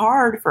 But it's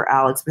hard for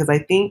Alex because I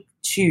think,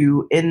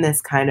 too, in this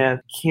kind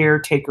of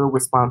caretaker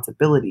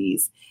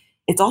responsibilities,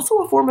 it's also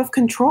a form of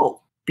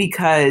control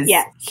because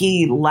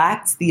he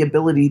lacks the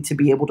ability to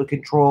be able to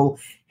control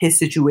his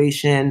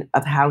situation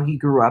of how he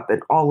grew up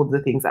and all of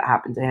the things that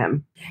happened to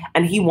him.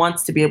 And he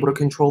wants to be able to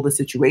control the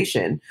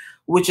situation,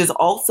 which is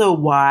also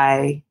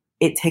why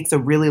it takes a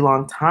really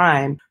long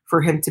time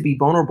for him to be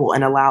vulnerable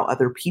and allow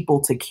other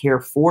people to care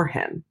for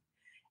him.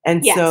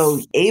 And so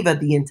Ava,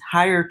 the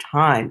entire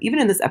time, even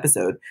in this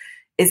episode,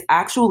 is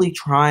actually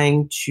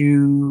trying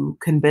to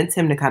convince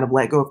him to kind of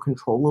let go of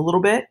control a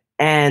little bit.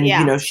 And,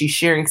 she's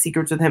sharing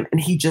secrets with him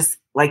and he just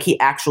he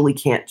actually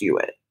can't do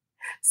it.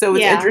 So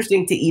it's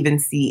interesting to even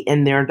see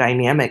in their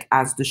dynamic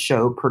as the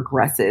show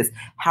progresses,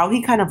 how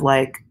he kind of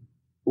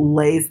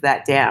lays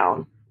that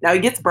down. Now he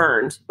gets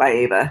burned by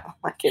Ava.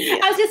 I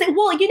was just saying,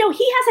 well, he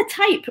has a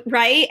type,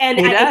 right? And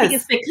I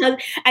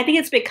think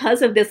it's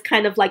because of this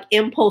kind of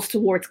impulse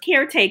towards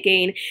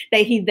caretaking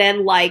that he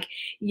then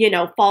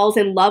falls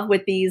in love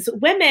with these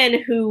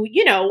women who,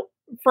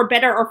 for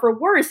better or for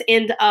worse,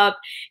 ends up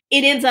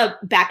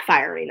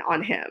backfiring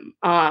on him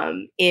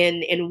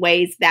in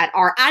ways that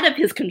are out of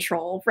his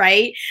control,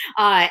 right?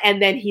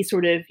 And then he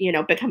sort of,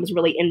 becomes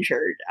really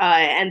injured.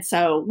 And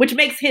so, which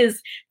makes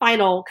his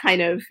final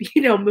kind of,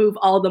 move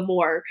all the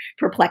more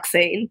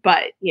perplexing,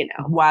 but,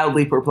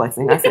 Wildly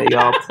perplexing. I say,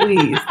 y'all,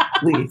 please,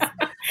 please.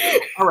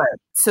 All right.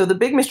 So the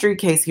big mystery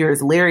case here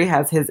is Larry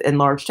has his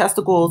enlarged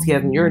testicles. He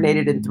hasn't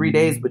urinated in 3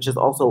 days, which is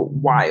also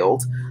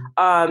wild.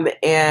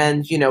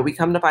 And, we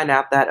come to find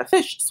out that a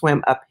fish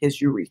swam up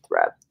his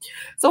urethra.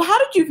 So how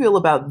did you feel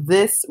about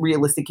this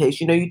realistic case?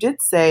 You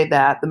did say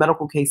that the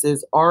medical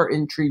cases are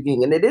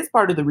intriguing, and it is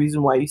part of the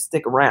reason why you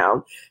stick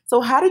around.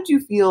 So how did you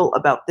feel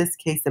about this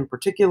case in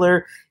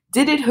particular?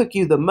 Did it hook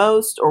you the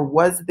most, or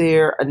was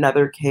there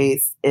another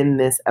case in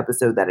this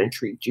episode that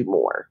intrigued you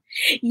more?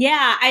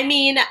 Yeah, I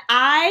mean,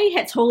 I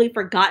had totally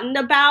forgotten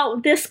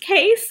about this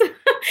case.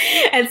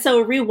 And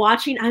so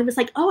rewatching, I was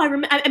like, oh,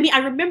 I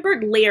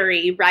remembered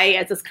Larry, right,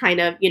 as this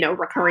kind of,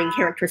 recurring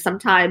character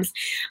sometimes.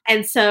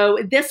 And so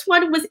this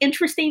one was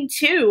interesting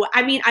too.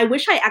 I mean, I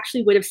wish I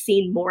actually would have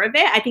seen more of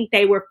it. I think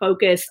they were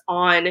focused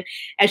on,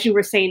 as you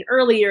were saying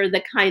earlier,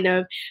 the kind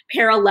of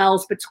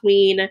parallels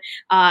between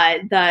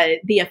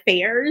the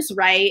affairs,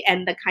 right,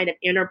 and the kind of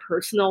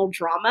interpersonal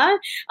drama.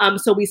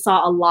 So we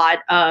saw a lot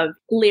of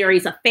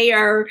Larry's affair,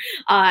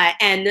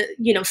 and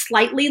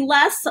slightly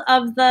less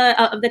of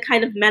the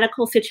kind of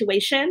medical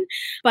situation.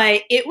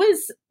 But it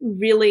was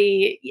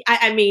really,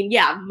 I mean,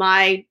 yeah,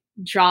 my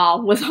jaw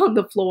was on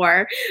the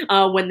floor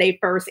when they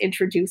first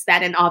introduced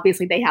that. And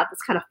obviously they have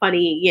this kind of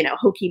funny,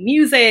 hokey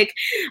music.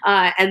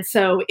 And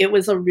so it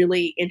was a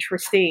really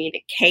interesting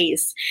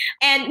case.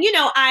 And,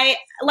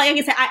 like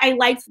I said, I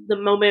liked the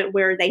moment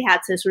where they had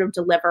to sort of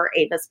deliver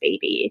Ava's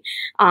baby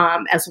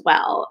as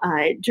well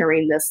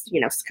during this,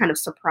 kind of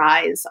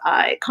surprise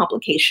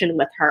complication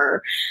with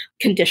her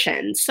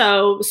condition.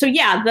 So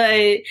yeah,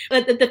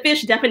 the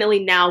fish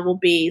definitely now will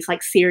be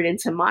like seared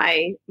into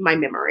my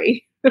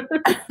memory.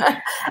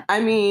 I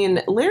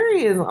mean,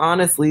 Larry is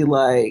honestly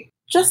like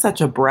just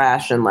such a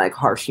brash and like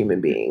harsh human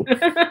being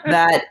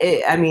that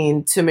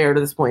to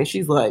Meredith's point,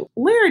 she's like,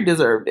 Larry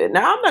deserved it.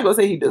 Now, I'm not going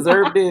to say he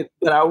deserved it,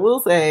 but I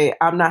will say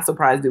I'm not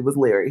surprised it was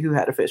Larry who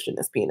had a fish in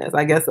his penis.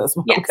 I guess that's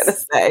what I'm going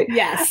to say.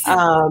 Yes.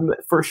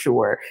 For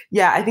sure.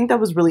 Yeah, I think that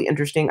was really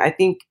interesting. I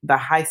think the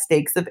high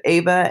stakes of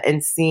Ava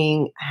and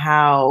seeing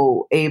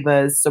how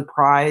Ava's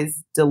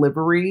surprise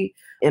delivery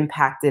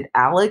impacted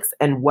Alex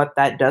and what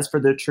that does for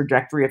the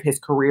trajectory of his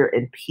career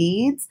in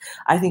peds,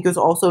 I think is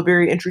also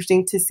very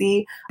interesting to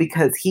see,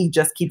 because he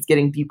just keeps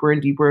getting deeper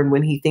and deeper. And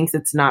when he thinks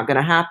it's not going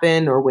to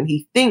happen, or when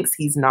he thinks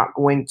he's not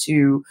going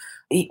to,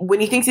 when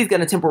he thinks he's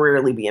going to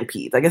temporarily be in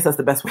peds, I guess that's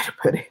the best way to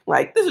put it.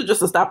 Like, this is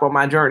just a stop on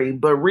my journey,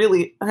 but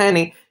really,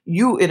 honey,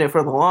 you in it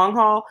for the long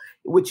haul,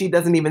 which he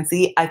doesn't even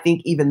see. I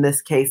think even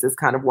this case is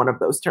kind of one of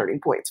those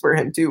turning points for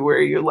him too, where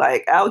you're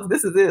like, Alex,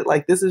 this is it.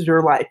 Like, this is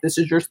your life. This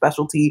is your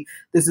specialty.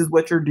 This is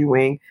what you're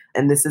doing.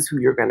 And this is who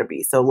you're going to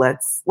be. So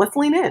let's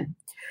lean in.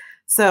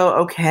 So,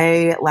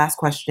 okay, last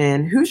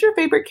question. Who's your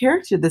favorite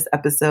character this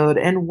episode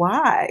and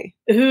why?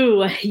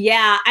 Ooh,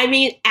 yeah. I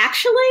mean,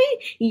 actually,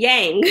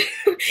 Yang.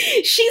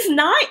 She's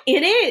not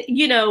in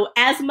it,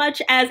 as much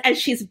as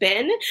she's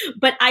been,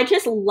 but I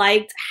just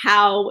liked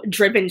how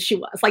driven she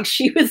was. Like,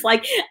 she was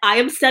like, I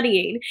am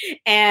studying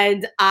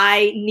and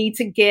I need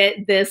to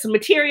get this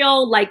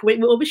material. Like,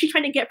 what was she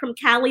trying to get from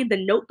Callie?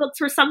 The notebooks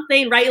or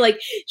something, right? Like,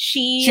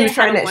 she was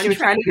trying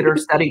to get her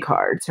study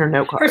cards, her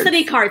note cards. Her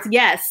study cards,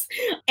 yes.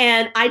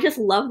 And I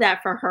just love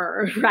that for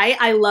her, right?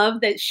 I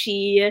love that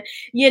she,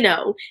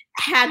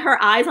 had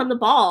her eyes on the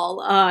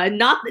ball,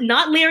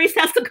 not Larry's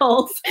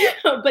testicles,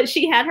 but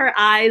she had her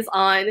eyes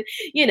on,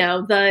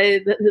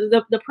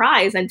 the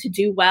prize and to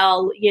do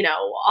well,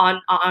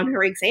 on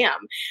her exam.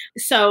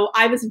 So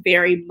I was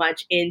very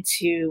much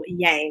into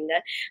Yang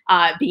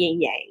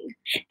being Yang.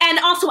 And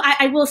also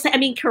I will say, I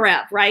mean,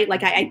 Karev, right?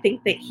 Like I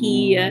think that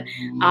he,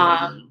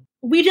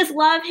 we just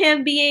love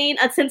him being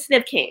a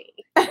sensitive king.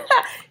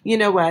 You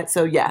know what?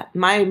 So yeah,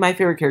 my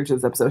favorite character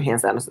this episode,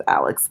 hands down, is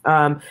Alex.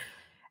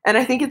 And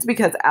I think it's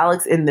because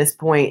Alex, in this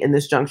point, in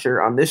this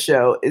juncture on this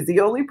show, is the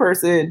only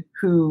person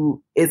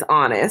who is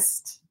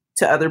honest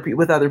to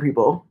with other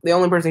people. The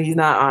only person he's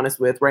not honest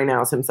with right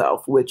now is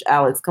himself, which,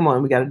 Alex, come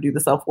on, we got to do the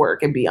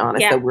self-work and be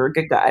honest that we're a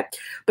good guy.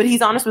 But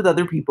he's honest with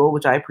other people,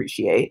 which I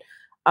appreciate.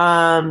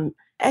 And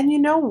you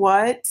know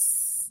what?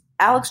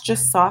 Alex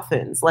just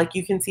softens. Like,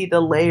 you can see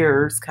the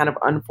layers kind of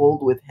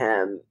unfold with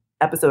him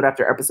episode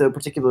after episode,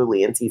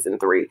 particularly in season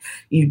 3.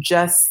 You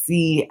just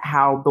see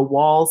how the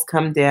walls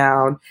come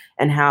down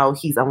and how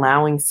he's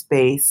allowing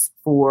space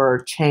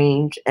for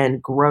change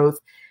and growth.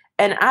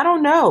 And I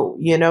don't know,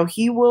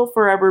 he will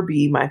forever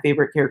be my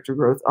favorite character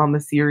growth on the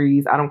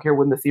series. I don't care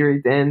when the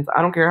series ends.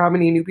 I don't care how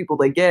many new people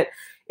they get.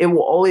 It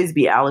will always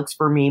be Alex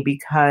for me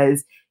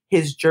because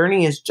his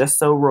journey is just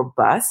so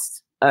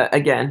robust.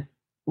 Again,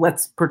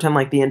 let's pretend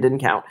like the end didn't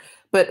count.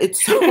 but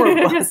it's so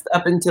robust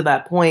up until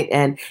that point.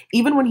 And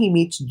even when he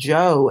meets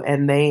Joe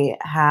and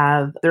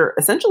they're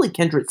essentially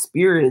kindred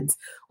spirits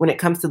when it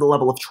comes to the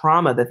level of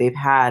trauma that they've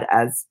had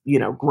as,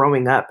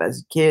 growing up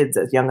as kids,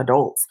 as young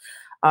adults.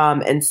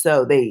 And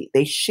so they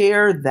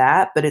share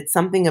that, but it's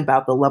something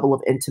about the level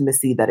of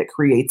intimacy that it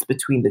creates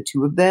between the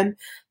two of them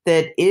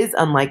that is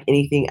unlike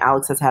anything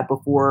Alex has had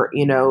before,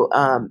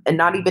 and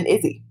not even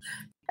Izzy.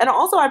 And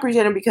also I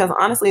appreciate him because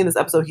honestly in this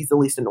episode, he's the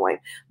least annoying.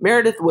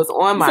 Meredith was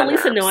on my nerves.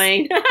 He's the least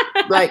annoying.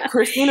 Like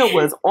Christina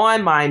was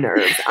on my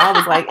nerves. I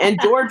was like, and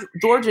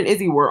George and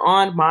Izzy were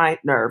on my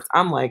nerves.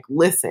 I'm like,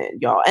 listen,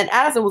 y'all. And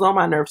Addison was on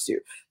my nerves too.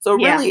 So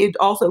really it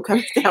also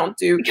comes down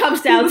to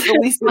the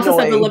least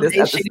annoying this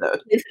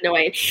episode. It's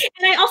annoying.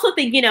 And I also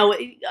think,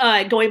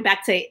 going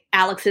back to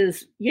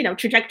Alex's,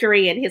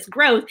 trajectory and his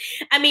growth,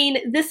 I mean,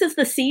 this is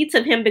the seeds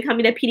of him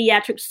becoming a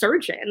pediatric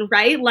surgeon,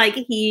 right? Like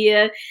he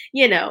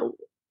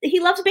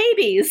loves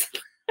babies.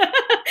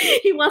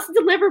 He wants to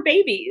deliver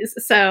babies.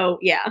 So,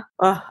 yeah.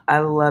 Oh, I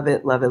love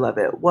it, love it, love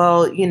it.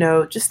 Well,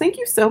 just thank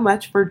you so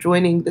much for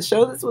joining the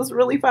show. This was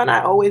really fun.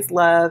 I always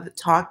love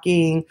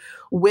talking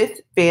with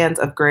fans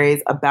of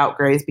Grey's about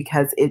Grey's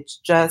because it's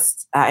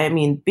just,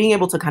 being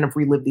able to kind of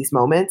relive these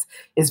moments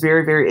is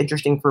very, very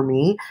interesting for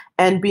me.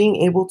 And being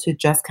able to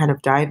just kind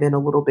of dive in a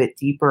little bit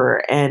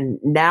deeper and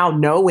now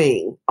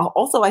knowing,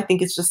 also, I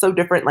think it's just so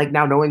different, like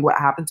now knowing what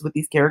happens with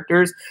these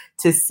characters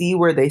to see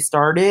where they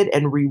started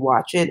and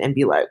rewatch it and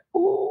be like,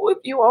 ooh, if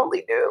you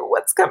only knew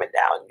what's coming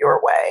down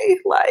your way.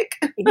 Like,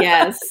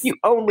 yes, you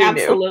only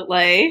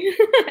absolutely. knew.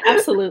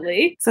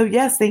 Absolutely. So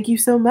yes, thank you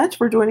so much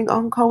for joining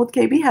On Call with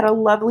KB. Had a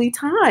lovely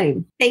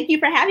time. Thank you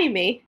for having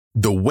me.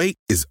 The wait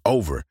is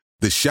over.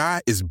 The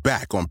Chi is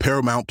back on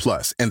Paramount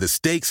Plus, and the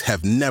stakes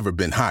have never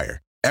been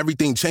higher.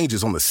 Everything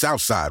changes on the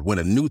South Side when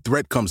a new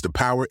threat comes to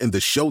power in the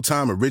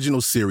Showtime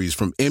original series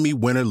from Emmy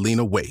winner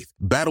Lena Waithe.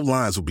 Battle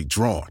lines will be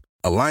drawn,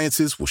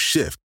 alliances will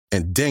shift,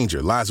 and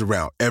danger lies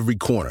around every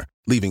corner,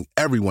 leaving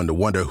everyone to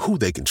wonder who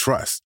they can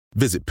trust.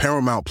 Visit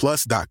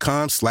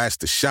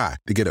ParamountPlus.com/The Chi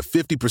to get a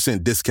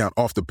 50% discount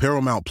off the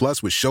Paramount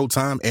Plus with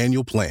Showtime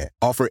annual plan.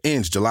 Offer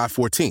ends July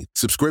 14th.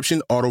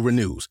 Subscription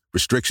auto-renews.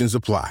 Restrictions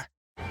apply.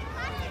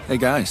 Hey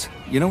guys,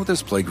 you know what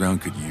this playground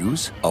could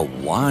use? A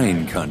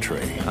wine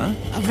country, huh?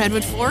 A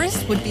redwood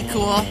forest would be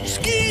cool.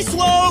 Ski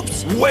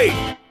slopes! Wait!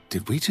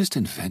 Did we just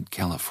invent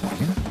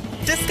California?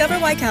 Discover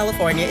why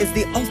California is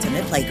the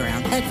ultimate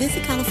playground at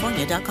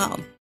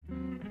visitcalifornia.com.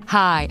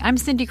 Hi, I'm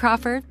Cindy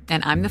Crawford,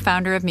 and I'm the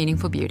founder of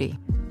Meaningful Beauty.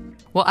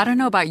 Well, I don't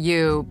know about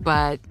you,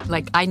 but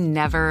I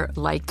never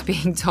liked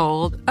being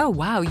told, oh,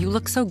 wow, you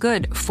look so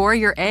good for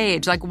your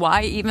age.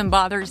 Why even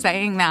bother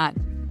saying that?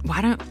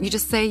 Why don't you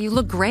just say you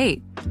look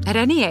great at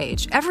any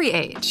age, every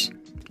age?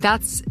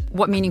 That's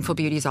what Meaningful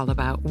Beauty is all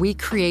about. We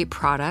create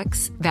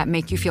products that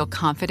make you feel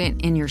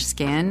confident in your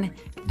skin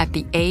at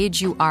the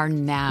age you are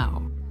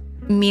now.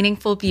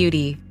 Meaningful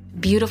Beauty.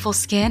 Beautiful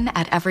skin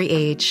at every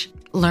age.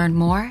 Learn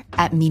more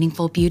at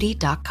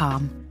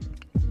meaningfulbeauty.com.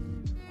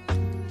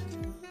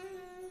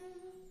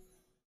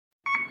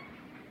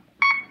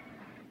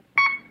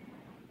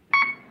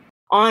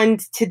 On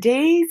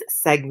today's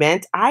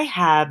segment, I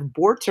have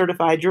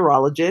board-certified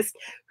urologist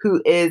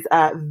who is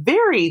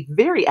very,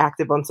 very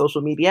active on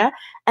social media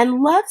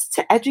and loves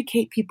to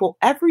educate people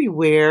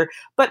everywhere,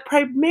 but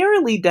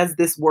primarily does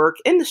this work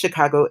in the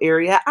Chicago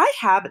area. I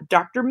have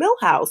Dr.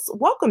 Millhouse.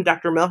 Welcome,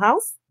 Dr.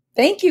 Millhouse.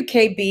 Thank you,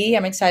 KB.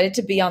 I'm excited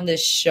to be on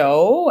this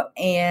show.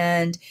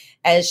 And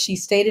as she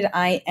stated,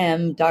 I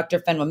am Dr.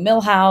 Fenwa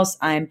Millhouse.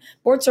 I'm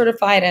board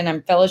certified and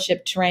I'm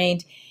fellowship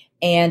trained.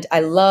 And I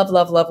love,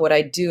 love, love what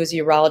I do as a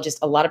urologist.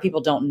 A lot of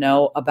people don't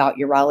know about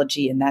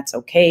urology, and that's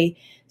okay.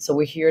 So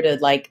we're here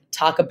to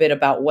talk a bit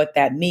about what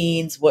that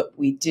means, what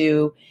we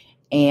do,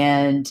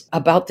 and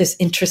about this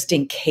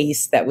interesting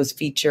case that was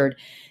featured,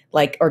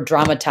 or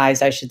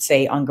dramatized, I should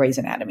say, on Grey's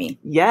Anatomy.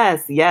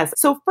 Yes, yes.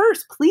 So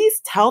first, please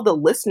tell the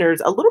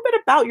listeners a little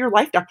bit about your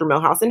life, Dr.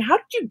 Millhouse, and how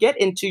did you get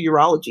into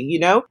urology,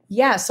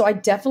 Yeah, so I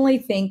definitely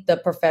think the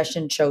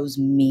profession chose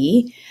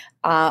me.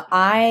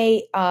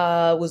 I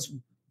was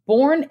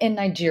born in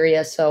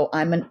Nigeria, so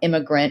I'm an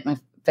immigrant. My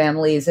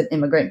family is an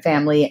immigrant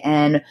family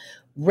and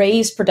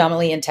raised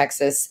predominantly in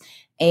Texas.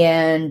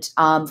 And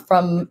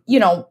from,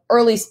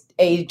 early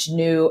age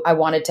knew I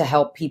wanted to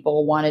help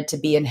people, wanted to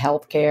be in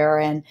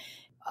healthcare. And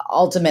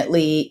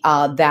ultimately,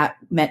 that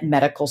meant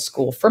medical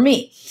school for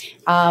me.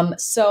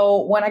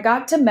 So when I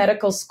got to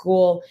medical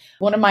school,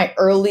 one of my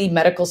early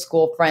medical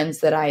school friends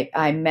that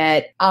I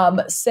met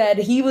said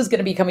he was going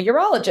to become a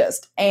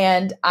urologist.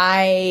 And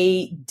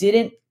I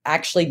didn't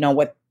actually know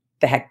what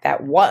the heck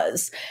that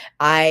was.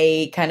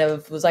 I kind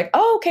of was like,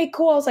 oh, okay,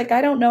 cool. I was like,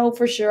 I don't know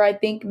for sure. I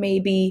think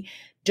maybe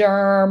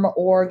derm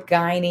or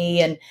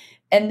gynae.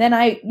 And then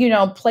I,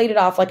 played it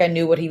off like I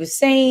knew what he was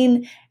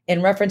saying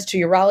in reference to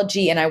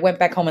urology. And I went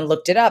back home and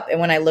looked it up. And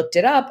when I looked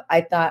it up,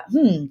 I thought,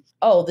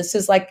 oh, this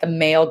is like the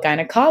male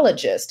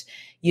gynecologist.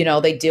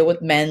 They deal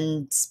with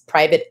men's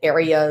private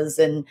areas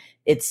and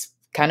it's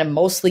kind of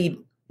mostly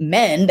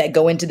men that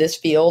go into this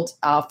field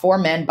for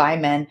men, by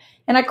men.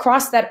 And I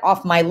crossed that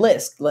off my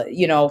list.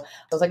 You know, I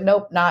was like,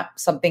 nope, not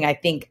something I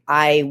think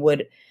I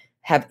would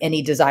have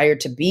any desire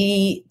to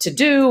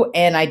do.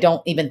 And I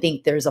don't even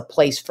think there's a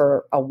place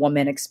for a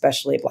woman,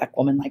 especially a Black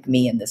woman like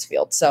me in this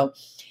field. So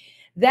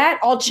that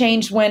all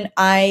changed when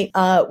I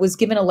was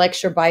given a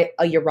lecture by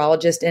a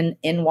urologist, and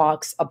in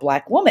walks a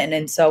Black woman.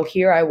 And so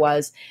here I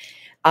was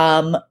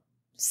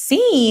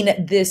seeing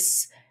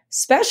this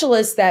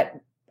specialist that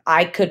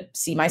I could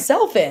see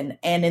myself in,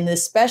 and in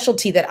this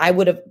specialty that I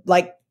would have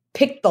like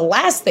picked the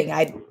last thing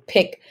I'd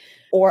pick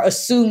or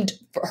assumed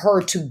for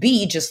her to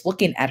be just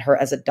looking at her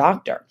as a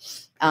doctor.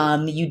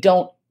 You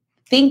don't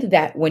think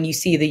that when you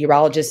see the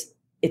urologist,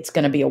 it's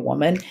going to be a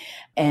woman,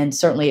 and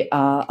certainly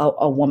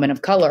a woman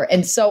of color.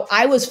 And so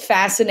I was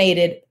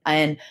fascinated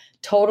and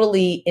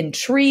totally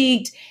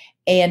intrigued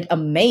and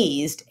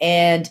amazed.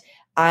 And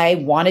I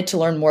wanted to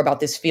learn more about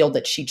this field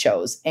that she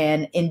chose.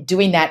 And in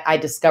doing that, I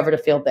discovered a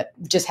field that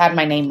just had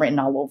my name written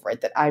all over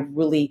it that I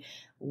really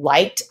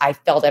liked. I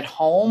felt at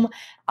home.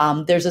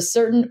 There's a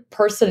certain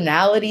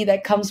personality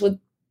that comes with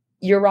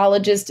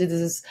urologists. This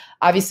is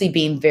obviously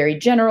being very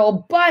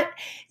general, but,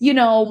 you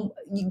know,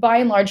 by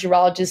and large,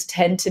 urologists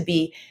tend to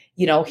be,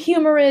 you know,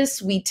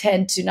 humorous. We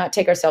tend to not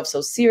take ourselves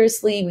so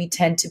seriously. We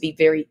tend to be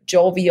very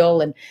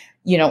jovial and,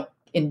 you know,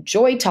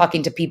 enjoy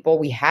talking to people.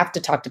 We have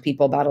to talk to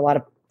people about a lot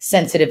of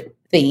sensitive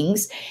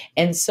things.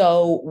 And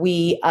so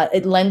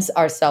it lends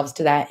ourselves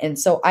to that. And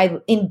so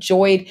I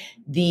enjoyed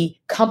the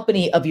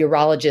company of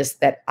urologists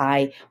that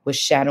I was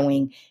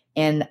shadowing.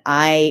 And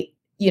I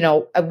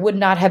would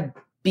not have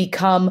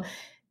become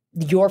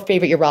your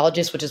favorite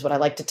urologist, which is what I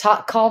like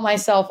to call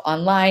myself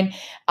online,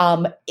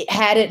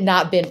 had it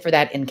not been for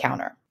that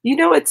encounter. You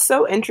know, it's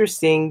so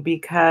interesting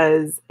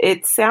because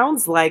it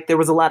sounds like there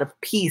was a lot of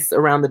peace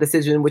around the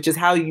decision, which is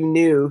how you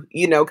knew,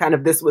 you know, kind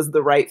of this was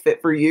the right fit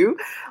for you.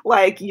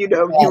 Like, you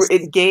know, yes. You were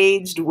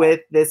engaged with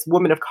this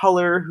woman of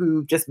color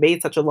who just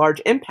made such a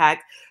large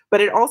impact.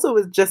 But it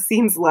also just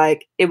seems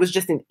like it was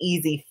just an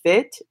easy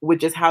fit,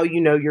 which is how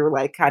you know you're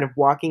like kind of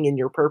walking in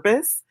your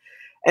purpose.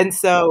 And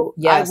so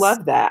yes. I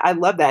love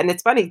that. And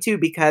it's funny, too,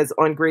 because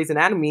on Grey's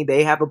Anatomy,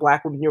 they have a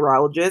Black woman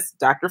urologist,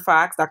 Dr.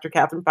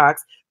 Catherine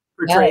Fox,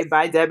 portrayed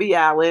by Debbie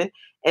Allen.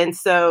 And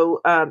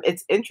so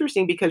it's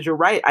interesting because you're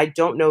right. I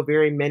don't know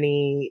very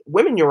many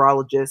women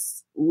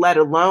urologists, let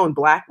alone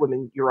Black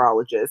women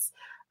urologists.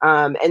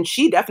 And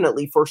she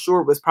definitely, for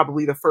sure, was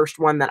probably the first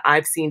one that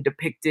I've seen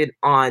depicted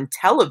on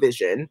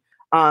television,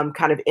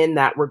 kind of in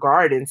that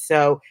regard. And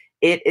so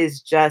it is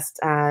just,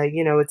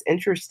 it's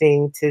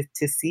interesting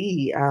to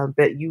see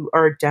that you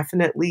are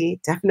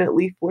definitely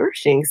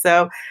flourishing.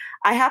 So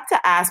I have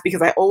to ask,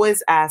 because I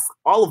always ask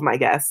all of my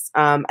guests,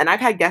 and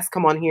I've had guests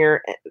come on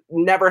here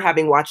never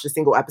having watched a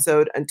single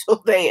episode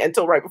until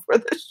right before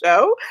the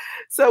show.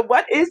 So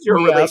what is your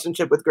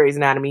relationship with Grey's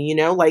Anatomy? You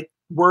know, like,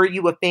 were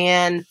you a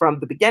fan from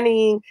the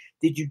beginning?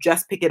 Did you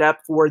just pick it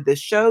up for this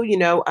show? You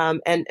know,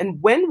 and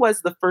when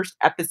was the first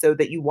episode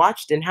that you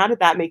watched, and how did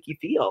that make you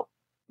feel?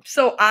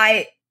 So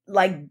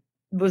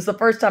was the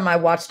first time I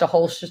watched a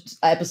whole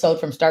episode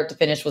from start to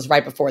finish was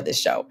right before this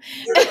show.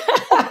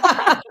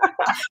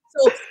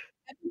 So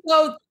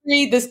episode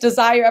 3, this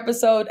Desire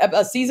episode,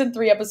 season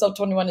 3, episode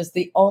 21 is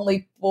the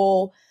only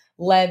full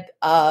length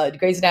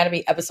Grey's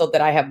Anatomy episode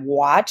that I have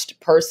watched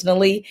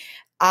personally.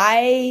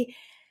 I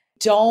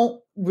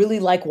don't really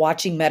like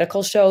watching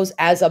medical shows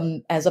as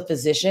a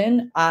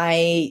physician.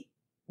 I'm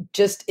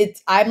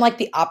like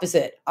the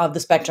opposite of the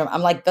spectrum.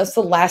 I'm like, that's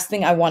the last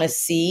thing I want to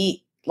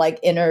see, like,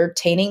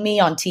 entertaining me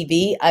on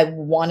TV. I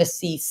want to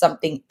see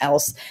something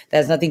else that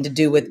has nothing to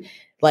do with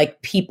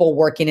like people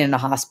working in a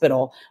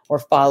hospital or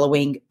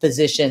following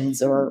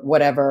physicians or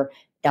whatever.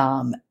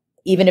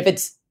 Even if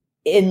it's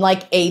in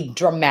like a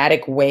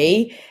dramatic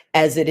way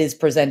as it is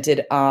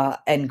presented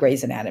in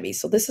Grey's Anatomy.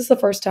 So this is the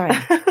first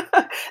time.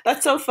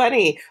 That's so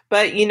funny.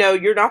 But, you know,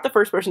 you're not the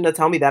first person to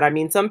tell me that. I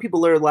mean, some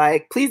people are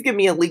like, please give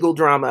me a legal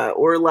drama,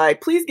 or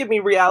like, please give me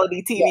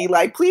reality TV. Yeah.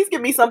 Like, please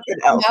give me something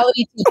else.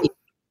 Reality TV.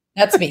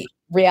 That's me.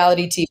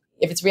 Reality TV.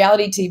 If it's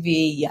reality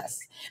TV, yes.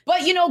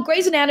 But, you know,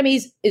 Grey's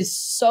Anatomy is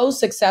so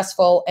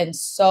successful and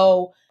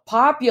so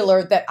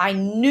popular that I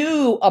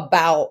knew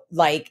about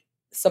like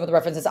some of the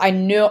references.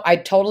 I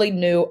totally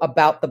knew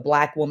about the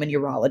Black woman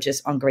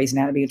urologist on Grey's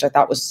Anatomy, which I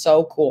thought was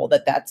so cool.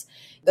 That's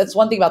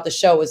one thing about the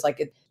show is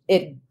like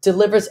it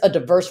delivers a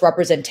diverse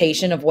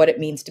representation of what it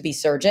means to be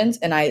surgeons.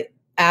 And I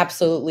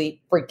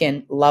absolutely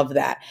freaking love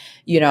that,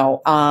 you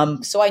know.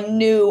 So I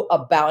knew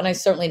about, and I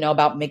certainly know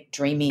about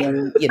McDreamy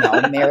and, you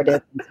know,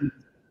 Meredith.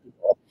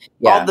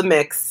 Yeah.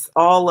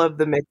 All of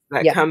the mix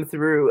that come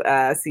through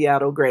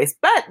Seattle Grace.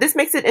 But this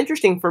makes it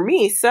interesting for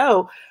me.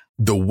 So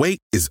the wait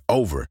is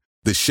over.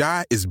 The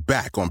Chi is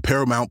back on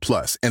Paramount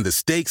Plus, and the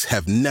stakes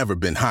have never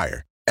been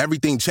higher.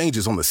 Everything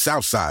changes on the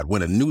South Side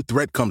when a new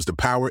threat comes to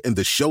power in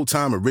the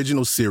Showtime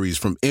original series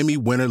from Emmy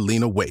winner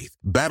Lena Waithe.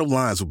 Battle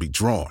lines will be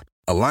drawn,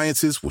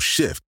 alliances will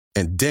shift,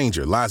 and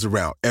danger lies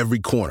around every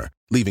corner,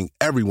 leaving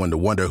everyone to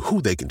wonder who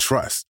they can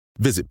trust.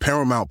 Visit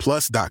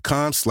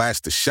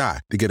ParamountPlus.com/The Chi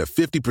to get a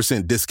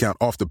 50% discount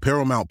off the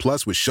Paramount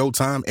Plus with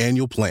Showtime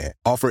annual plan.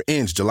 Offer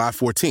ends July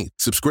 14th.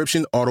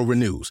 Subscription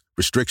auto-renews.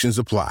 Restrictions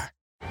apply.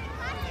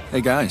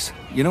 Hey guys,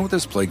 you know what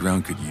this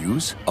playground could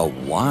use? A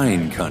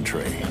wine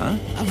country, huh?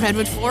 A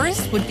redwood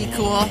forest would be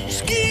cool.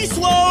 Ski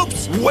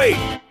slopes! Wait!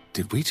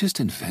 Did we just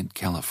invent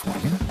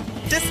California?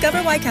 Discover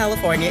why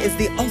California is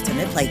the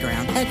ultimate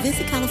playground at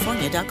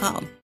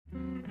visitcalifornia.com.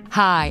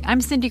 Hi,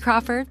 I'm Cindy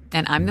Crawford,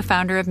 and I'm the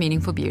founder of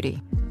Meaningful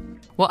Beauty.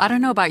 Well, I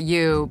don't know about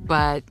you,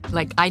 but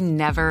I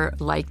never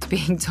liked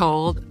being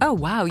told, oh,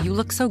 wow, you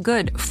look so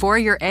good for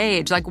your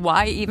age.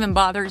 Why even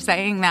bother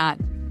saying that?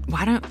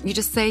 Why don't you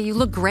just say you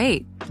look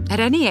great at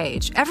any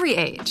age, every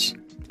age?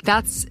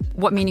 That's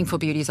what Meaningful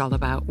Beauty is all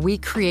about. We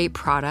create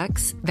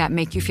products that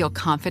make you feel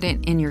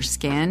confident in your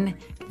skin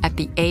at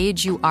the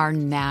age you are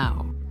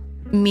now.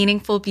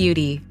 Meaningful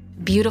Beauty.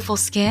 Beautiful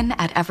skin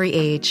at every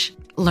age.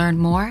 Learn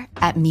more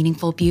at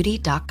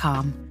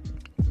meaningfulbeauty.com.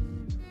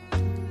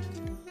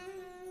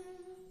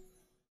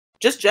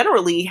 Just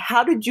generally,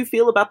 how did you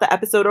feel about the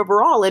episode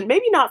overall? And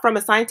maybe not from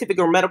a scientific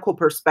or medical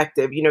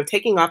perspective,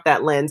 taking off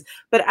that lens,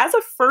 but as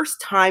a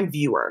first-time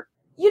viewer.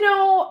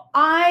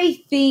 I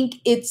think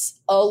it's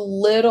a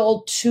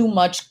little too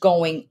much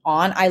going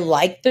on. I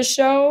like the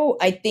show.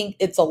 I think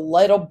it's a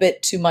little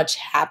bit too much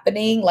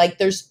happening.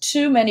 There's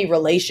too many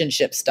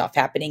relationship stuff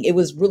happening. It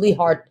was really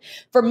hard.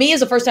 For me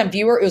as a first-time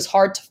viewer, it was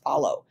hard to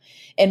follow.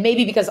 And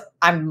maybe because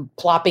I'm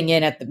plopping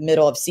in at the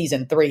middle of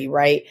season 3,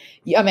 right?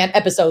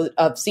 Episode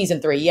of season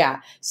 3,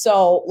 yeah.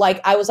 So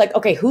I was like,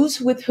 okay,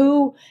 who's with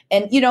who?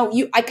 And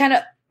I kind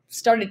of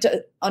started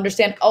to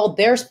understand, oh,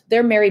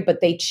 they're married, but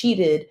they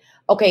cheated.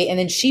 Okay, and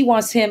then she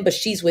wants him, but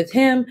she's with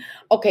him.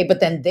 Okay, but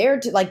then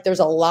there's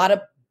a lot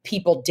of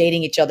people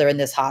dating each other in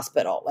this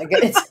hospital.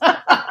 It's it's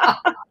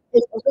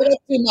a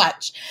little too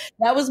much.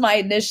 That was my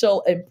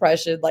initial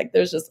impression.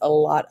 There's just a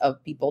lot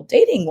of people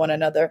dating one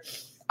another.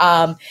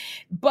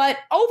 But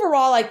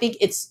overall, I think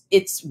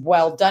it's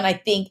well done. I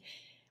think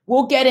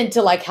we'll get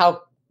into like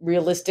how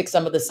realistic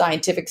some of the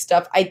scientific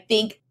stuff. I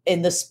think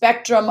in the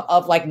spectrum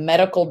of like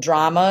medical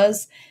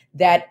dramas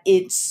that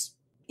it's,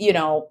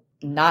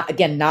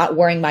 not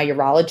wearing my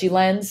urology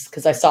lens,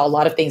 because I saw a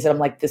lot of things that I'm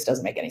like, this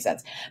doesn't make any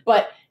sense.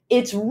 But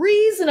it's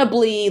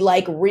reasonably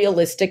like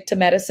realistic to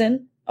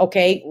medicine.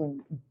 Okay.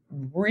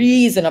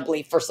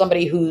 Reasonably for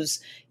somebody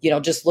who's,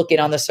 just looking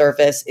on the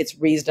surface, it's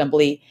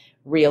reasonably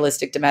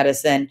realistic to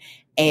medicine.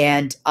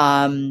 And,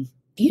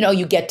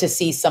 you get to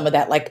see some of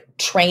that like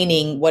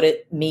training, what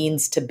it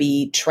means to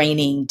be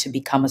training to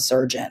become a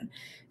surgeon.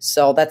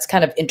 So that's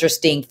kind of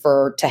interesting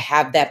to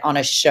have that on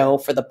a show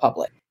for the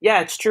public.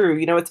 Yeah, it's true.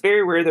 It's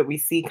very rare that we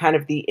see kind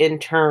of the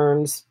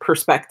intern's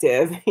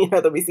perspective,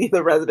 that we see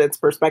the resident's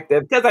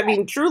perspective. Because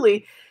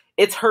truly,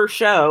 it's her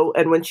show.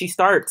 And when she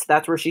starts,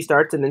 that's where she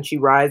starts. And then she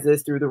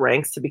rises through the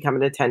ranks to become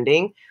an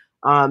attending.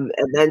 And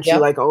then she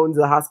owns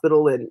the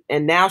hospital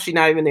and now she's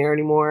not even there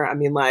anymore.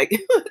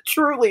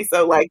 Truly.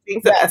 So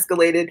things have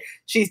escalated.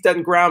 She's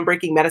done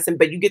groundbreaking medicine,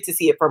 but you get to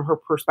see it from her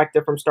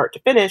perspective from start to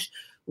finish,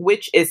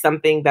 which is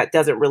something that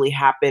doesn't really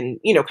happen,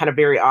 kind of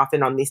very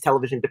often on these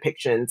television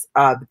depictions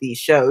of these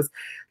shows.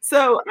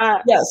 So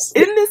yes,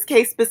 in this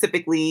case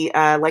specifically,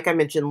 like I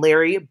mentioned,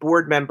 Larry,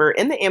 board member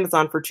in the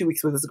Amazon for 2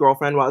 weeks with his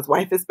girlfriend while his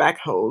wife is back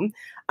home.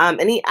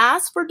 And he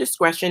asked for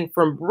discretion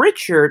from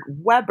Richard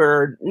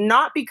Weber,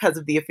 not because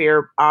of the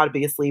affair,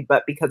 obviously,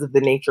 but because of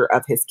the nature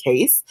of his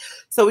case.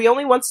 So he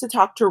only wants to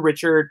talk to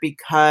Richard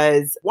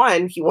because,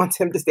 one, he wants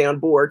him to stay on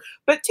board,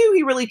 but two,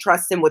 he really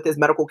trusts him with his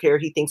medical care.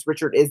 He thinks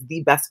Richard is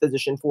the best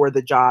physician for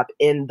the job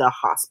in the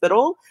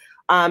hospital.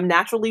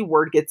 Naturally,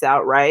 word gets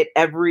out, right?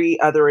 Every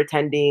other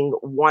attending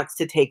wants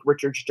to take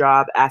Richard's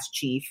job as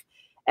chief.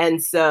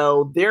 And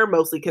so they're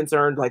mostly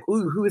concerned, like,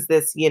 ooh, who is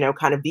this,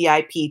 kind of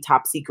VIP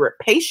top secret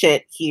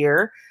patient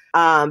here?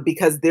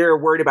 Because they're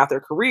worried about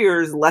their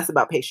careers, less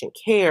about patient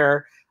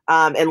care.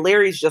 And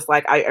Larry's just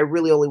like, I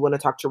really only want to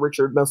talk to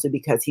Richard, mostly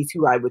because he's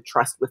who I would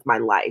trust with my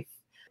life.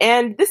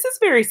 And this is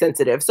very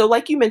sensitive. So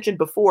like you mentioned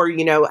before,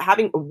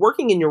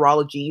 working in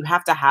urology, you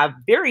have to have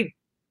very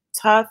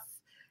tough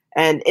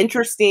and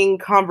interesting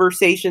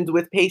conversations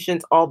with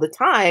patients all the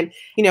time.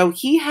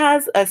 He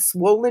has a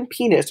swollen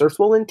penis or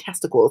swollen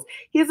testicles.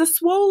 He has a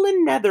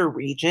swollen nether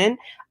region.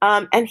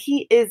 And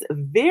he is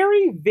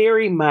very,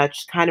 very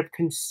much kind of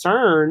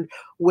concerned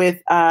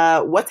with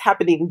what's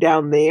happening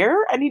down there.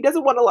 And he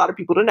doesn't want a lot of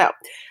people to know.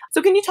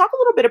 So can you talk a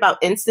little bit about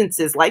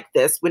instances like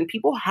this when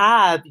people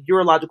have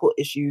urological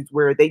issues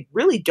where they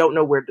really don't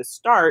know where to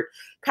start,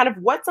 kind of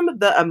what some of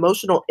the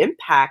emotional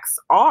impacts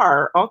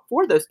are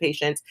for those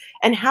patients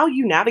and how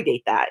you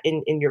navigate that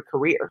in your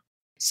career?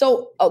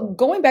 So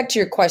going back to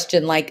your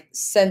question, like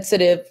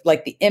sensitive,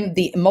 like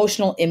the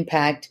emotional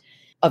impact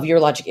of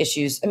urologic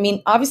issues.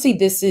 Obviously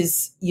this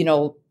is,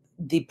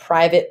 the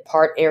private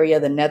part area,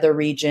 the nether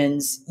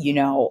regions,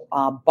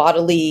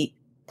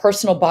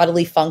 personal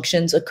bodily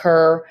functions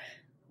occur.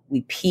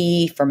 We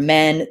pee for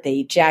men, they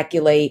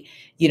ejaculate,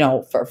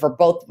 for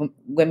both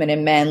women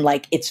and men,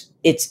 like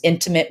it's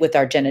intimate with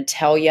our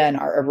genitalia and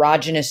our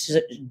erogenous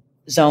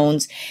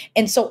zones.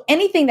 And so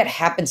anything that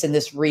happens in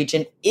this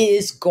region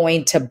is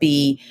going to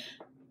be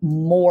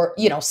more,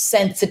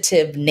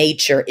 sensitive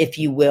nature, if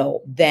you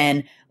will,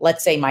 than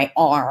let's say my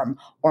arm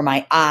or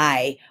my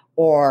eye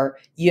or,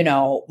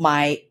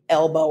 my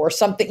elbow or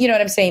something, you know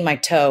what I'm saying? My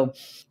toe.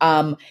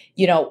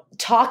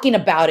 Talking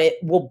about it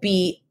will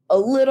be a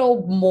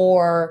little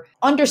more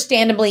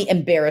understandably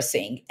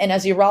embarrassing. And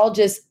as a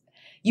urologist,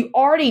 you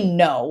already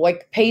know,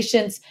 like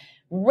patients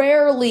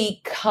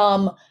rarely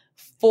come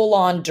full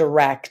on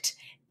direct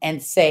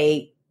and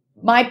say,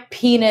 my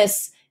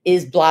penis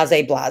is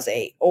blase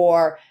blase,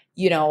 or,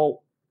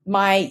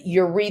 my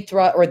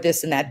urethra or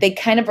this and that. They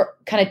kind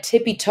of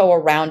tippy toe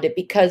around it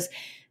because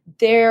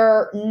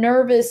they're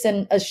nervous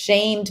and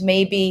ashamed,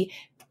 maybe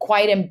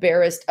quite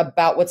embarrassed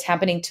about what's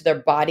happening to their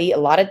body. A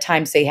lot of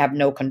times they have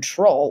no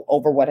control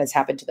over what has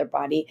happened to their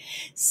body.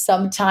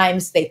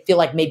 Sometimes they feel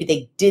like maybe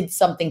they did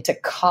something to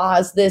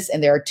cause this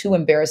and they're too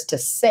embarrassed to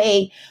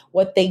say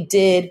what they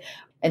did.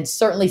 And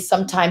certainly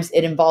sometimes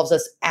it involves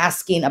us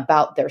asking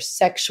about their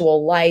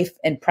sexual life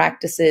and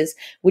practices,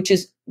 which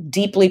is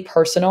deeply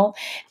personal.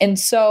 And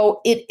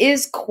so it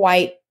is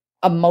quite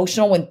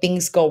emotional when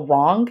things go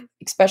wrong,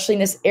 especially in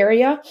this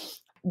area,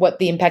 what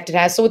the impact it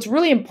has. So it's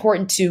really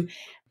important to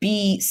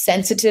be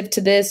sensitive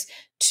to this,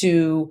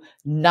 to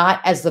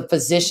not, as the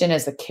physician,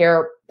 as the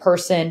care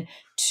person,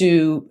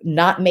 to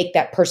not make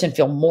that person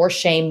feel more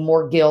shame,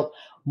 more guilt,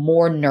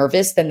 more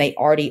nervous than they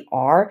already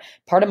are.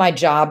 Part of my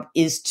job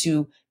is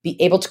to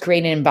be able to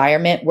create an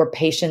environment where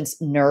patients'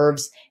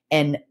 nerves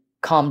and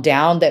calm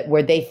down, that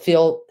where they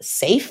feel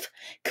safe,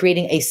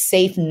 creating a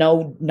safe,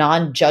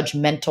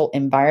 non-judgmental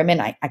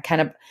environment. I kind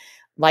of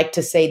like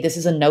to say this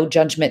is a no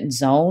judgment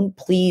zone.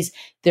 Please,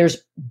 there's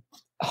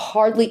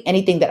hardly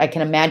anything that I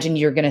can imagine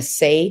you're going to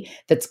say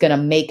that's going to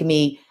make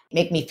me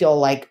feel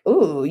like,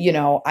 ooh,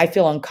 I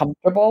feel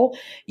uncomfortable.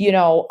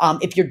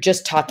 If you're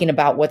just talking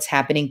about what's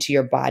happening to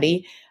your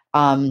body,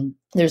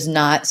 there's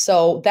not.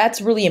 So that's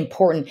really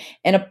important.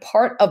 And a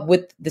part of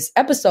with this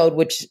episode,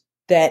 which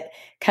that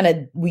kind of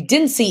we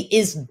didn't see,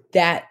 is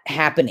that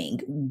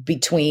happening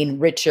between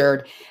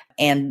Richard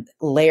and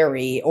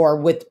Larry, or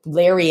with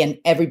Larry and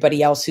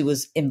everybody else who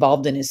was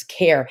involved in his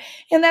care.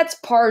 And that's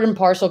part and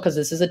parcel because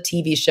this is a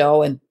TV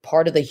show, and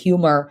part of the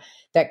humor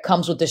that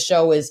comes with the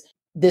show is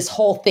this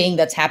whole thing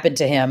that's happened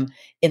to him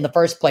in the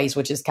first place,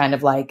 which is kind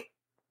of like,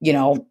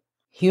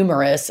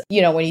 humorous,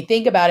 when you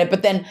think about it.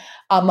 But then,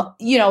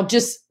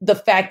 just the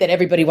fact that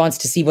everybody wants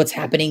to see what's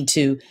happening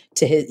to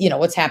his,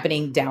 what's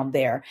happening down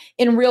there.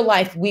 In real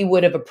life, we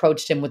would have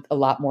approached him with a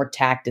lot more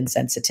tact and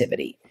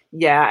sensitivity.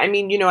 Yeah, I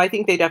mean, I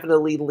think they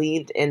definitely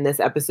leaned in this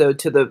episode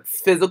to the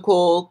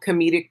physical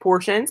comedic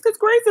portions because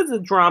Grace is a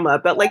drama,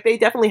 but like they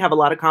definitely have a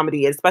lot of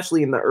comedy,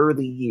 especially in the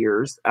early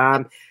years.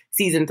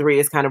 Season 3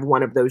 is kind of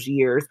one of those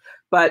years,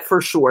 but for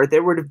sure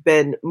there would have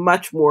been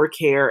much more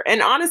care.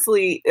 And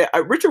honestly,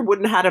 Richard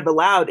wouldn't have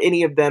allowed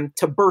any of them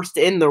to burst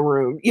in the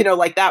room.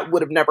 Like that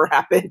would have never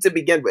happened to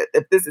begin with.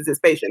 If this is his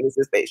patient, this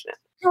is his patient.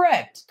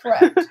 Correct.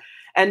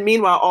 And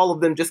meanwhile, all of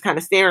them just kind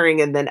of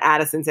staring, and then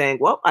Addison saying,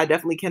 well, I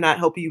definitely cannot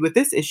help you with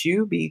this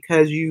issue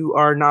because you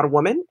are not a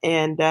woman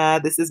and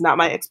this is not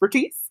my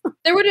expertise.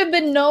 There would have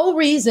been no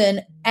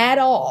reason at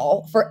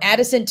all for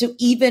Addison to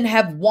even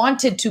have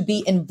wanted to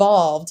be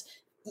involved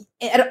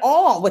at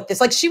all with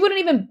this. Like she wouldn't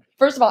even,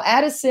 first of all,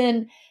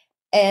 Addison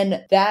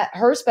and that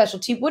her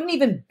specialty wouldn't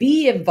even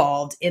be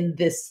involved in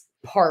this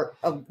part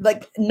of,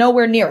 like,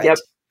 nowhere near it. Yep.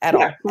 At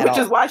all. Which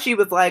is why she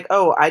was like,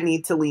 oh, I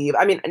need to leave.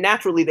 I mean,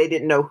 naturally, they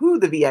didn't know who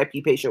the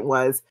VIP patient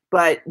was.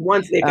 But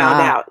once they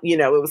found out,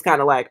 it was kind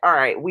of like, all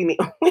right, we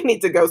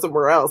need to go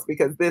somewhere else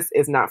because this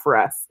is not for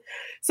us.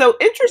 So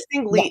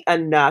interestingly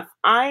enough,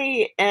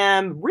 I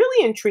am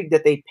really intrigued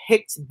that they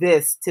picked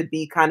this to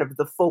be kind of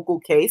the focal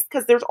case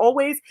because there's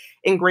always,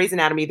 in Grey's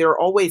Anatomy, there are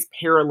always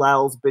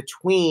parallels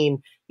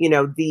between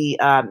the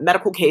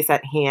medical case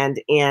at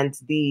hand and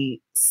the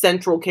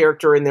central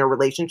character in their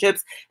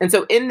relationships. And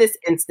so in this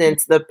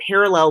instance, the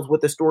parallels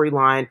with the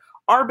storyline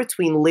are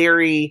between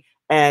Larry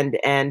and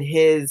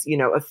his,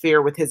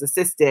 affair with his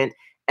assistant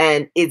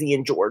and Izzy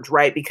and George,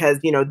 right? Because,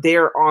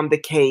 they're on the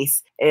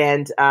case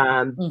and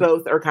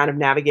both are kind of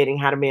navigating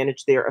how to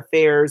manage their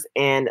affairs.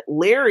 And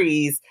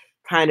Larry's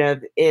kind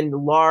of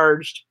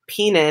enlarged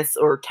penis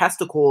or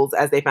testicles,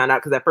 as they found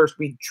out, because at first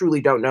we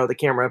truly don't know. The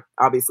camera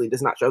obviously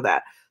does not show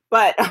that.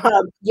 But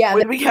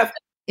when we have,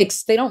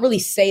 they don't really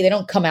say, they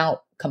don't come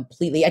out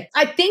completely.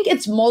 I think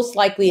it's most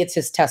likely it's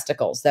his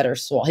testicles that are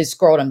swollen, his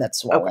scrotum that's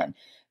swollen,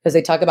 because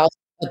they talk about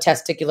a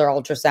testicular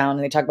ultrasound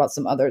and they talk about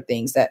some other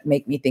things that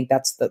make me think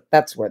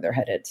that's where they're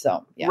headed.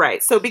 So yeah.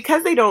 Right. So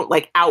because they don't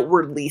like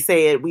outwardly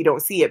say it, we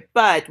don't see it,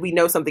 but we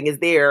know something is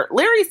there.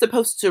 Larry is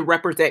supposed to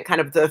represent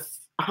kind of the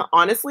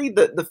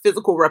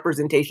physical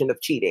representation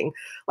of cheating.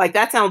 Like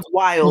that sounds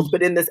wild,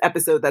 but in this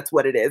episode, that's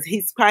what it is.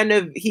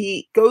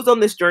 He goes on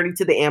this journey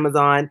to the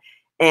Amazon,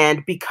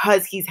 and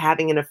because he's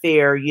having an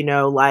affair,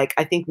 like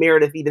I think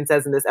Meredith even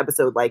says in this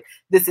episode, like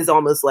this is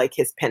almost like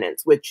his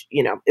penance, which,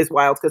 is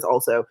wild because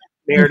also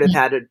Meredith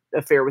had an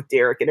affair with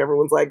Derek, and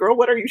everyone's like, "Girl,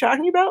 what are you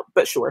talking about?"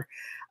 But sure.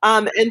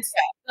 And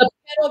The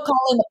kettle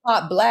calling the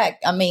pot black.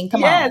 I mean,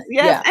 come yes, on.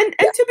 yes. Yeah. And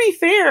to be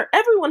fair,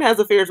 everyone has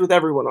affairs with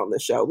everyone on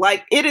this show.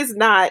 Like, it is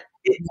not,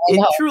 I it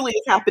know. truly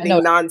is I happening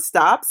know.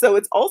 nonstop. So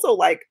it's also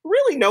like,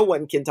 really, no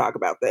one can talk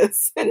about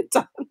this. And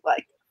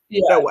like,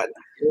 Yeah. no one.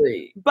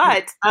 Agree.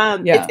 But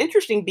Yeah. it's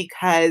interesting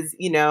because,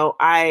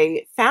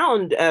 I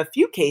found a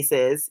few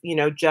cases,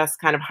 just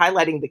kind of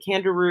highlighting the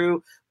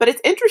kangaroo. But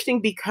it's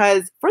interesting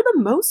because for the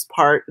most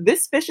part,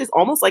 this fish is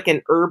almost like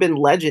an urban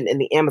legend in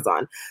the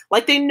Amazon.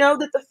 Like, they know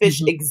that the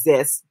fish Mhm.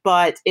 exists,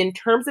 but in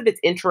terms of its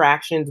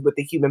interactions with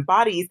the human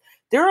bodies,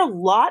 there are a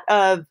lot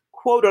of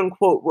quote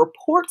unquote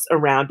reports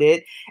around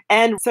it.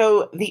 And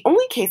so the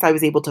only case I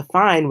was able to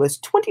find was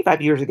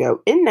 25 years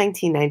ago in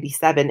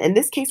 1997. And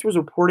this case was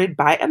reported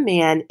by a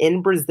man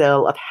in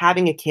Brazil of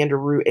having a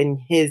kangaroo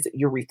in his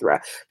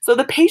urethra. So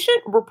the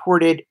patient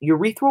reported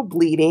urethral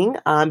bleeding,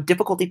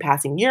 difficulty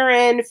passing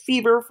urine,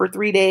 fever for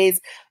 3 days,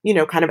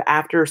 kind of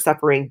after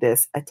suffering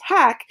this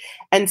attack.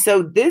 And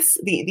so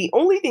the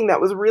only thing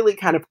that was really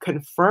kind of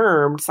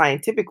confirmed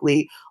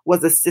scientifically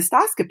was a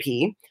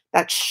cystoscopy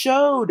that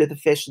showed the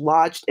fish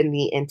lodged in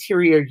the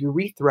anterior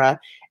urethra.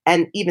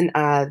 And even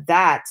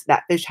that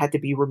fish had to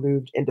be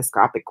removed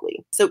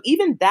endoscopically. So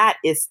even that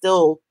is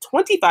still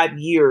 25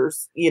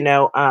 years,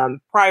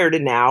 prior to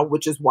now,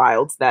 which is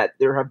wild that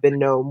there have been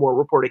no more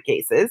reported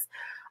cases.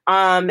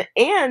 And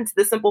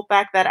the simple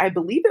fact that I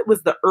believe it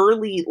was the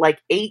early,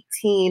 like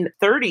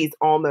 1830s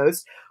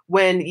almost,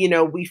 when,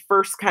 we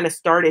first kind of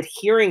started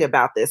hearing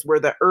about this, where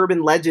the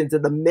urban legends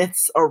and the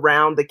myths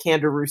around the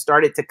kangaroo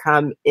started to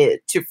come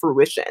to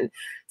fruition.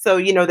 So,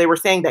 they were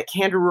saying that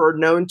kangaroo are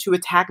known to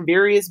attack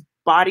various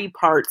body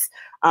parts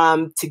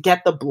to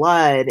get the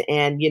blood.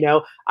 And,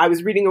 I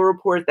was reading a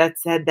report that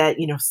said that,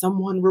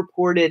 someone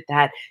reported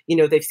that,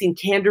 they've seen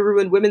kangaroo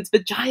in women's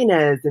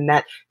vaginas, and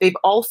that they've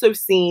also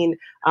seen,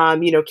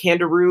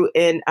 kangaroo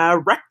in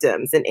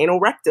rectums and anal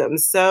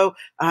rectums. So,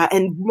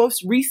 and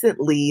most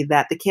recently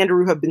that the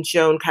kangaroo have been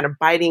shown kind of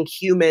biting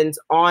humans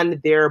on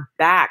their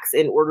backs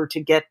in order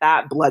to get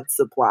that blood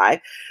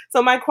supply.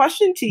 So my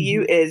question to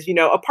you is,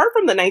 apart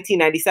from the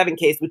 1997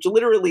 case, which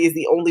literally is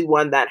the only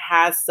one that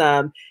has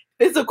some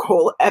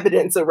physical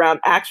evidence around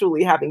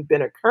actually having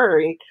been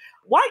occurring,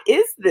 why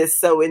is this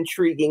so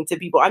intriguing to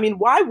people? I mean,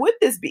 why would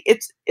this be?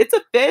 It's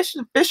a fish.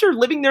 The fish are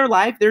living their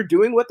life. They're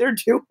doing what they're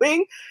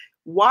doing.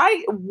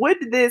 Why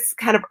would this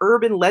kind of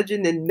urban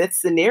legend and myth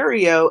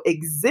scenario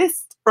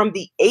exist from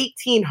the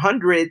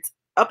 1800s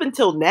up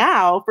until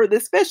now for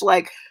this fish?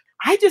 Like,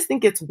 I just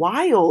think it's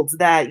wild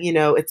that,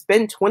 it's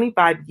been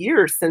 25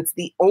 years since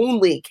the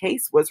only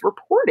case was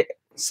reported.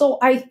 So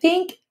I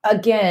think,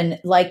 again,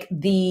 like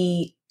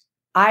the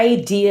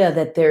idea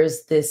that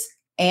there's this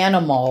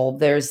animal,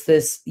 there's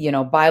this,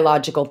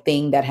 biological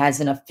thing that has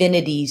an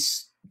affinity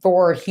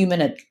for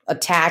human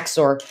attacks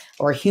or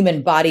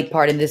human body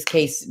part, in this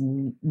case,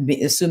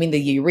 assuming the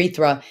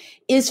urethra,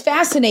 is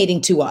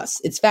fascinating to us.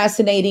 It's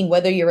fascinating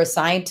whether you're a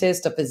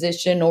scientist, a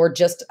physician, or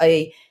just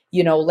a,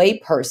 lay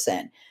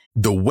person.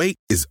 The wait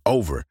is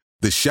over.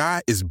 The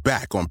Chi is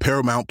back on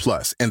Paramount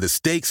Plus, and the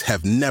stakes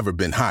have never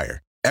been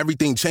higher.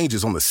 Everything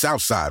changes on the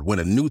South Side when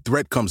a new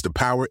threat comes to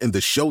power in the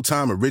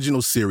Showtime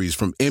original series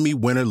from Emmy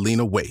winner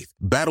Lena Waithe.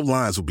 Battle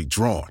lines will be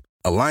drawn,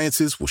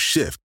 alliances will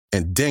shift,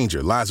 and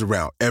danger lies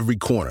around every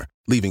corner,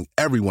 leaving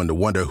everyone to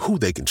wonder who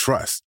they can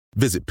trust.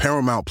 Visit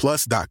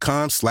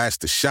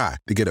ParamountPlus.com/The Chi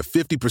to get a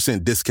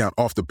 50% discount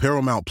off the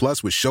Paramount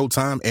Plus with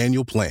Showtime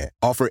annual plan.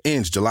 Offer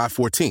ends July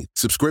 14th.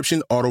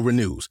 Subscription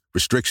auto-renews.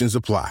 Restrictions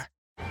apply.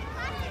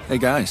 Hey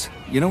guys,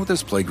 you know what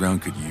this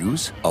playground could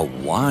use? A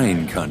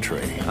wine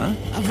country, huh?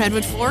 A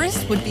redwood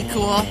forest would be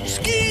cool.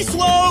 Ski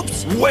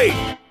slopes! Wait!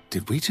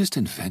 Did we just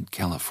invent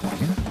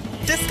California?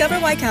 Discover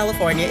why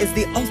California is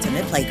the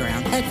ultimate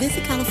playground at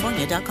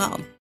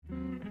visitcalifornia.com.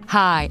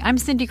 Hi, I'm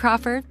Cindy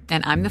Crawford,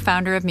 and I'm the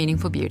founder of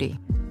Meaningful Beauty.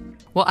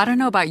 Well, I don't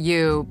know about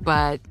you,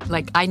 but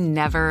I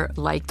never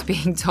liked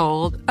being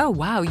told, oh,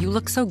 wow, you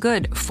look so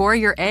good for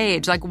your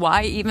age. Like,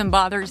 why even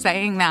bother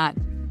saying that?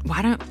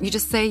 Why don't you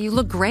just say you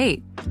look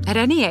great at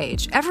any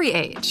age, every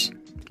age?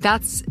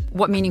 That's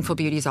what Meaningful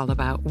Beauty is all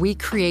about. We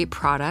create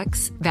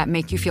products that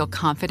make you feel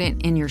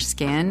confident in your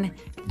skin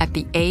at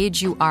the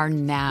age you are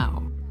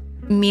now.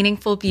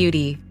 Meaningful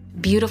Beauty.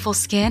 Beautiful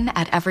skin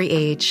at every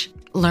age.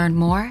 Learn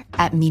more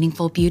at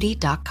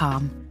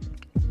meaningfulbeauty.com.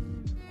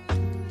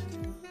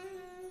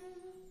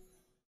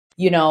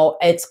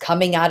 It's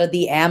coming out of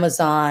the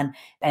Amazon,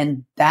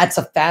 and that's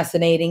a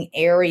fascinating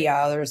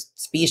area. There's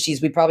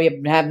species we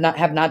probably have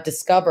not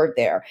discovered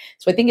there.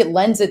 So I think it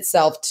lends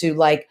itself to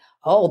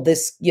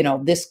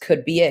this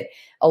could be it.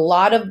 A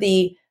lot of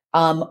the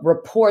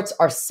reports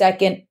are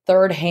second,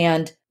 third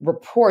hand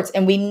reports,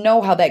 and we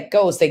know how that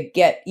goes. They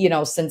get,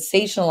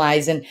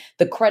 sensationalized, and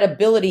the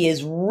credibility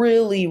is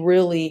really,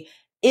 really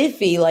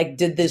iffy. Like,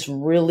 did this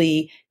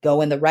really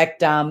go in the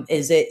rectum?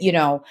 Is it,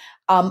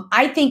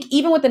 I think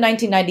even with the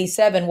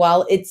 1997,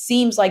 while it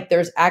seems like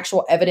there's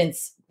actual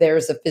evidence,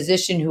 there's a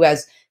physician who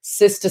has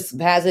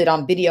it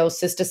on video,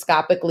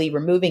 cystoscopically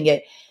removing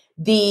it.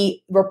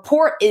 The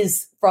report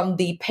is from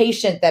the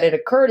patient that it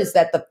occurred is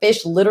that the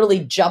fish literally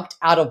jumped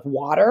out of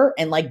water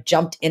and like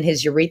jumped in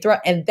his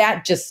urethra. And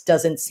that just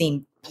doesn't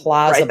seem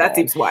plausible. Right. That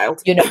seems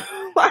wild.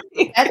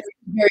 That's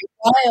very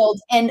wild.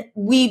 And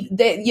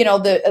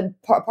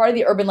part of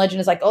the urban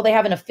legend is like, oh, they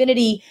have an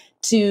affinity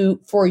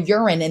for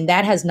urine, and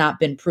that has not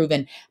been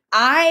proven.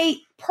 I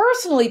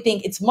personally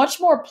think it's much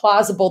more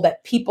plausible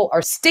that people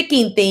are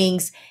sticking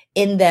things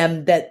in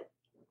them that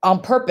on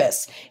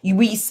purpose.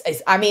 We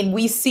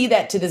see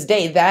that to this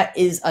day. That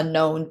is a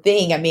known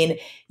thing. I mean,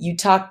 you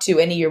talk to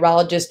any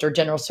urologist or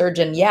general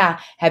surgeon. Yeah.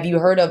 Have you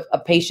heard of a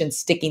patient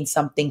sticking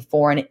something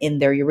foreign in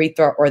their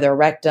urethra or their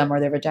rectum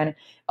or their vagina?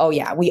 Oh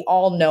yeah. We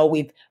all know,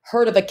 we've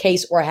heard of a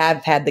case or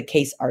have had the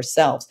case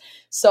ourselves.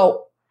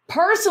 So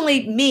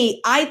personally,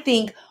 I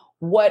think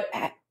what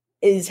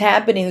is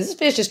happening, this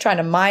fish is trying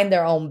to mind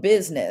their own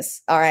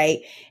business. All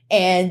right.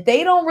 And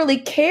they don't really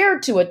care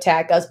to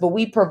attack us, but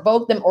we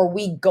provoke them, or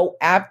we go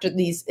after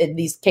in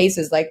these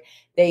cases, like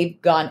they've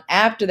gone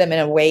after them in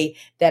a way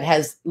that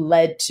has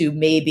led to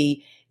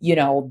maybe,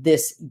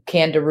 this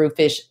kangaroo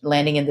fish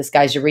landing in this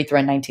guy's urethra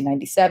in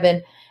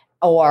 1997,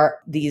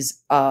 or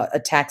these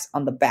attacks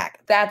on the back.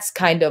 That's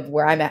kind of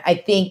where I'm at. I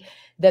think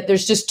that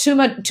there's just too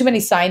many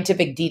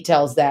scientific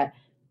details that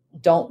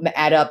don't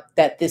add up,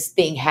 that this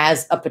thing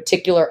has a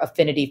particular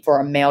affinity for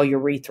a male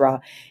urethra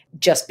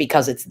just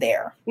because it's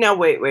there. Now,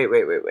 wait.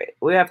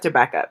 We have to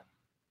back up.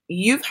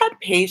 You've had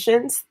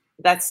patients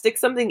that stick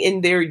something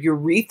in their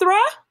urethra?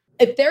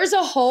 If there's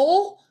a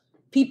hole,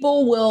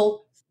 people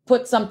will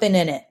put something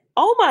in it.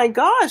 Oh my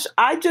gosh.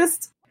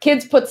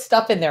 Kids put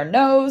stuff in their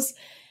nose.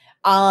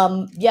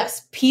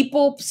 Yes,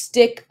 people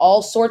stick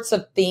all sorts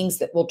of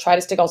things will try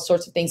to stick all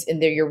sorts of things in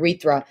their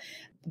urethra.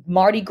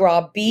 Mardi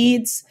Gras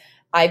beads.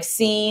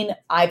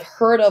 I've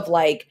heard of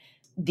like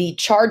the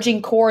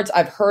charging cords.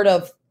 I've heard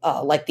of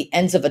like the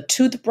ends of a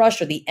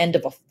toothbrush or the end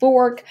of a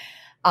fork.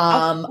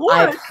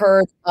 I've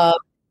heard of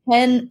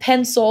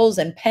pencils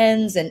and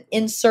pens and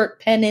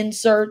pen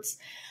inserts.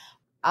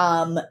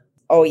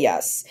 Oh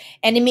yes.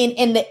 And I mean,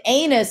 in the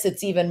anus,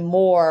 it's even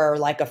more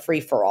like a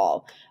free for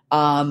all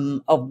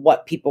of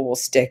what people will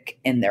stick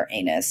in their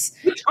anus.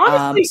 Which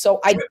honestly,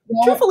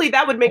 truthfully,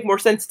 that would make more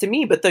sense to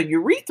me. But the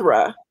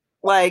urethra,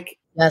 like,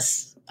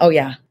 yes. Oh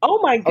yeah.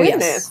 Oh my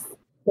goodness. Oh, yes.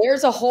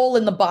 There's a hole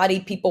in the body.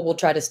 People will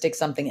try to stick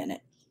something in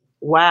it.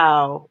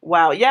 Wow.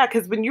 Yeah.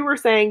 Because when you were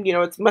saying,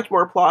 it's much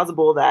more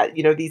plausible that,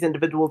 these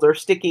individuals are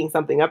sticking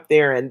something up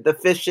there, and the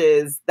fish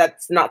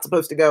that's not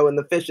supposed to go. And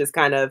the fish is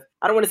kind of,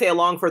 I don't want to say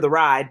along for the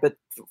ride, but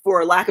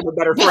for lack of a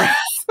better phrase.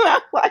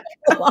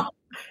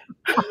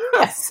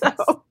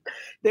 So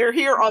they're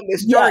here on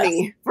this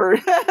journey for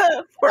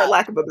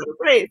lack of a better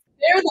phrase.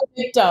 They're the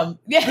victim.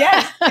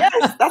 Yes.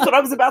 That's what I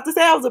was about to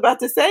say. I was about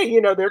to say,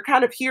 they're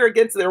kind of here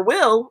against their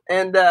will,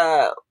 and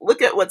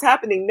look at what's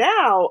happening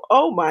now.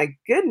 Oh my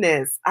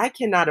goodness. I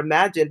cannot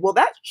imagine. Well,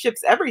 that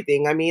shifts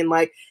everything. I mean,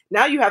 like,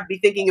 now you have to be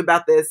thinking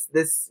about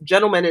this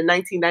gentleman in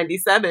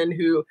 1997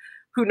 who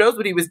knows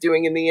what he was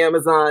doing in the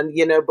Amazon,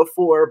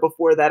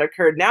 before that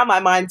occurred. Now my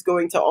mind's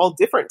going to all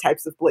different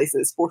types of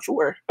places for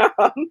sure.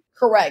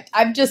 Correct.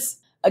 I'm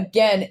just,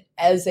 again,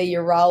 as a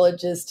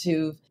urologist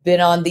who's been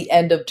on the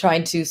end of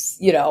trying to,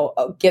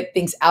 get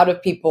things out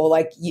of people,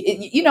 like,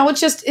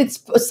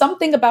 it's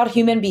something about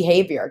human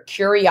behavior,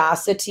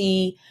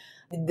 curiosity.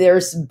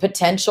 There's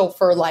potential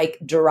for like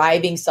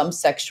deriving some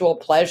sexual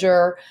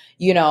pleasure,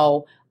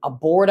 a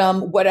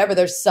boredom, whatever.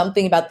 There's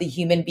something about the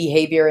human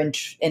behavior and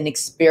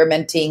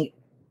experimenting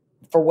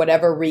for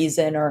whatever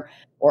reason or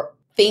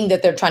thing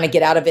that they're trying to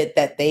get out of it,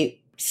 that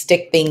they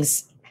stick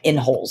things in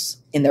holes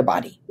in their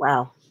body.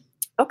 Wow.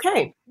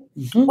 Okay.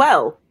 Mm-hmm.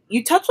 Well,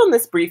 you touched on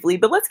this briefly,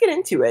 but let's get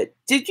into it.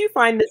 Did you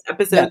find this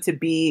episode to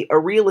be a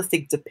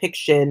realistic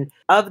depiction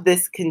of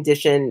this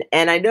condition?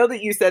 And I know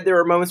that you said there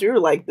were moments where you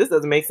were like, this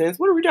doesn't make sense.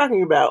 What are we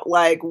talking about?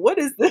 Like, what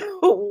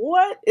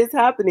is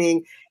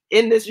happening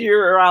in this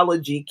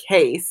urology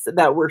case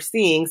that we're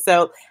seeing?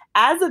 So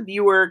as a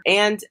viewer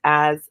and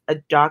as a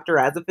doctor,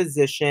 as a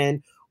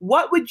physician,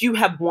 what would you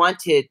have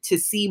wanted to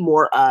see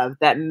more of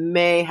that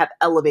may have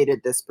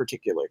elevated this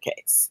particular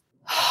case?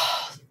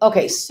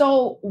 Okay,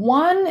 so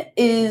one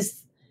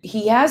is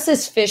he has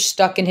this fish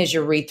stuck in his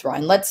urethra,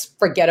 and let's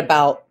forget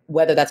about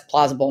whether that's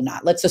plausible or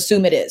not. Let's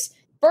assume it is.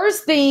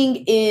 First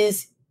thing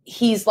is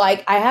he's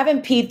like, I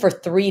haven't peed for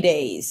 3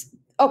 days.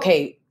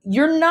 Okay,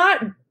 you're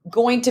not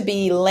going to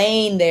be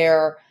laying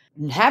there,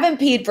 haven't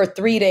peed for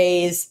 3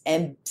 days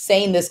and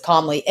saying this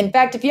calmly. In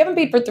fact, if you haven't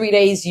peed for 3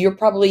 days, you're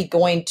probably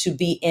going to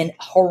be in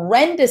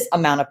horrendous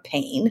amount of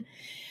pain,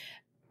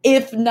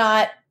 if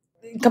not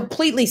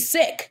completely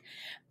sick.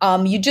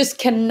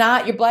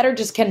 Your bladder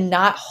just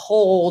cannot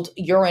hold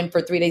urine for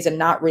 3 days and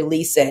not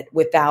release it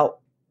without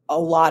a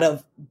lot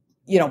of,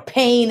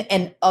 pain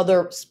and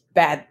other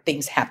bad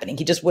things happening.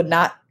 He just would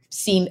not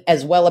seem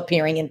as well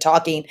appearing and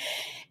talking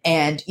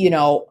and,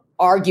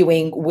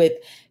 arguing with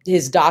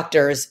his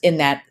doctors in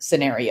that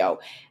scenario.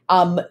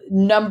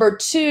 Number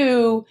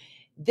two,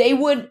 they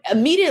would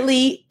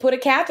immediately put a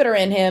catheter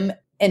in him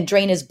and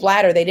drain his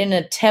bladder. They didn't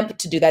attempt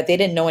to do that. They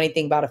didn't know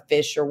anything about a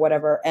fish or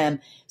whatever. And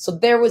so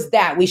there was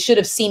that. We should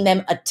have seen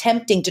them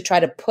attempting to try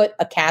to put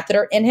a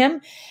catheter in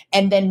him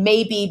and then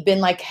maybe been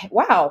like,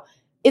 wow,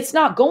 it's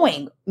not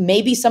going.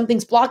 Maybe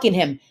something's blocking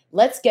him.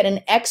 Let's get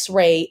an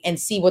x-ray and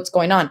see what's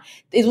going on.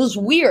 It was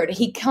weird.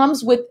 He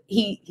comes with,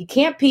 he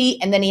can't pee,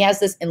 and then he has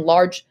this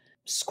enlarged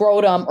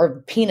scrotum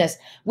or penis,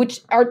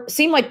 which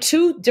seem like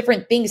two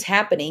different things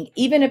happening.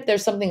 Even if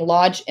there's something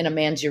lodged in a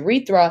man's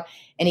urethra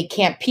and he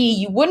can't pee,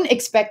 you wouldn't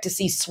expect to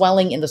see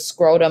swelling in the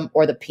scrotum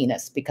or the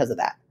penis because of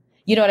that.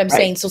 You know what I'm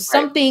saying? So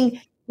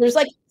there's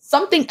like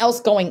something else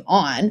going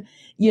on,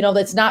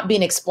 that's not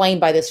being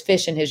explained by this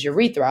fish in his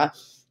urethra.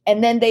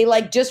 And then they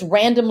like just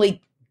randomly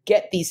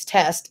get these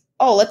tests.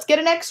 Oh, let's get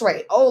an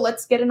x-ray. Oh,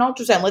 let's get an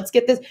ultrasound. Let's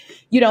get this,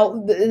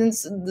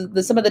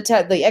 some of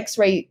the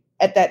x-ray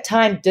at that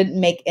time didn't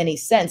make any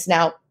sense.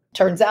 Now,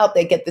 turns out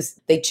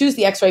they choose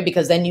the x-ray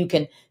because then you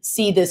can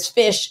see this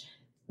fish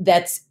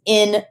that's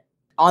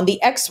on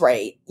the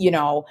x-ray,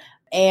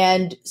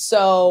 And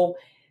so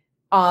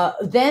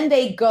then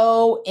they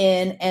go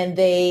in and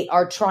they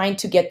are trying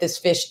to get this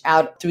fish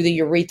out through the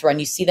urethra,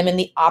 and you see them in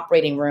the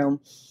operating room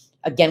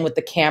again with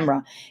the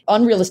camera.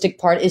 Unrealistic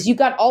part is you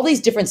got all these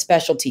different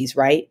specialties,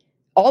 right?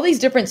 All these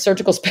different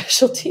surgical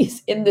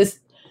specialties in this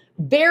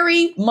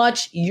very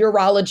much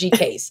urology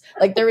case.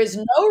 Like there is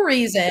no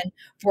reason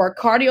for a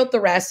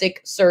cardiothoracic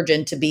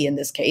surgeon to be in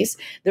this case.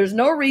 There's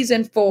no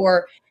reason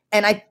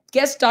and I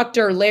guess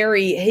Dr.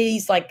 Larry,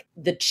 he's like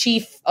the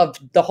chief of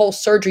the whole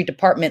surgery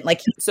department.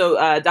 So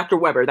Dr.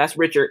 Weber, that's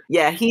Richard.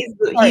 Yeah, he's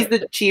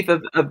the chief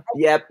of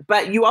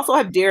but you also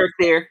have Derek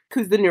there,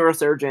 who's the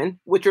neurosurgeon,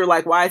 which you're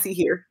like, why is he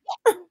here?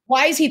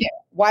 Why is he there?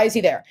 Why is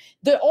he there?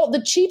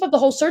 The chief of the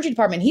whole surgery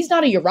department, he's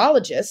not a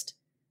urologist.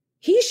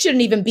 He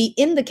shouldn't even be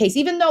in the case,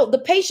 even though the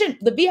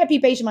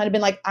VIP patient might have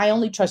been like, I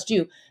only trust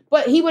you.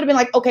 But he would have been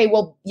like, okay,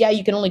 well, yeah,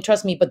 you can only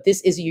trust me, but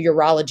this is a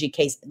urology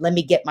case. Let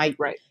me get my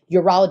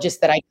urologist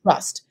that I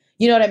trust.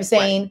 You know what I'm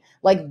saying? Right.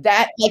 Like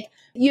that,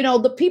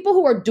 the people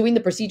who are doing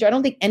the procedure, I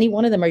don't think any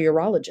one of them are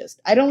urologists.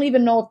 I don't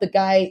even know if the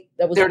guy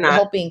that was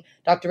helping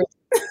Dr.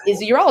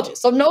 is a urologist.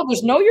 So no,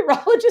 there's no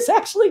urologist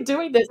actually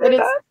doing this.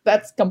 And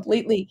that's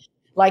completely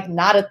like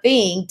not a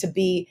thing to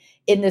be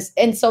in this.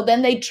 And so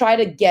then they try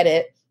to get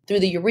it through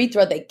the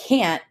urethra. They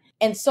can't.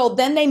 And so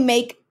then they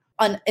make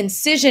an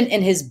incision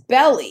in his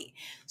belly.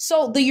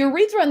 So the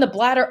urethra and the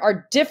bladder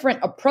are different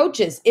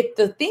approaches. If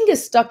the thing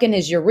is stuck in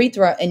his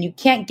urethra and you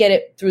can't get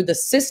it through the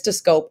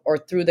cystoscope or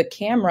through the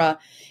camera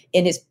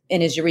in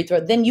his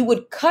urethra, then you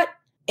would cut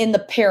in the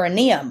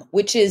perineum,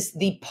 which is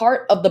the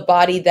part of the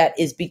body that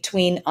is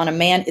on a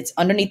man, it's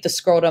underneath the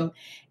scrotum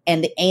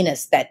and the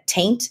anus, that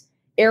taint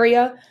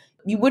area.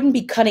 You wouldn't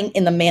be cutting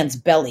in the man's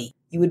belly.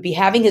 You would be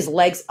having his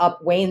legs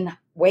up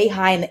way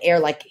high in the air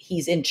like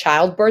he's in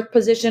childbirth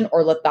position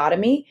or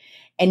lithotomy,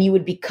 and you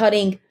would be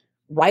cutting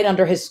right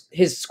under his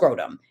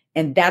scrotum.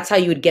 And that's how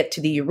you would get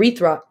to the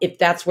urethra if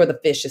that's where the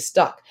fish is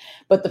stuck.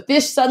 But the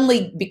fish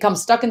suddenly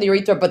becomes stuck in the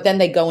urethra, but then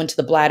they go into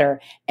the bladder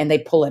and they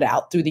pull it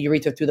out through the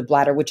urethra, through the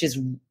bladder, which is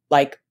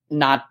like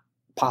not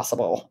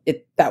possible.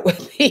 That would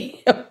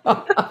be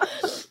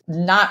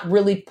not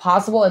really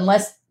possible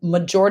unless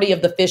majority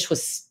of the fish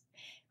was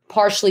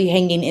partially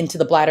hanging into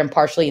the bladder and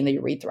partially in the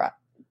urethra.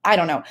 I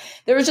don't know.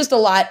 There was just a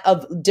lot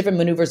of different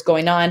maneuvers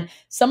going on.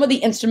 Some of the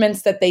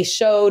instruments that they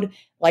showed,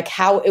 like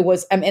how it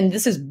was, and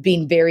this is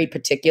being very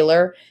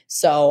particular.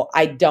 So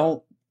I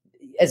don't,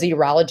 as a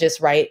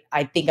urologist, right,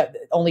 I think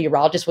only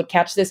urologists would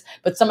catch this.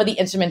 But some of the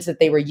instruments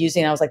that they were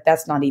using, I was like,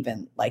 that's not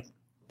even like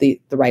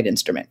the right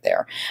instrument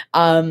there.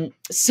 But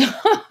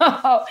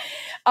yeah,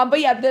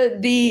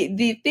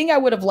 the thing I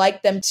would have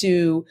liked them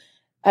to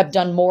have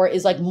done more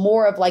is like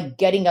more of like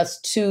getting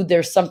us to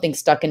there's something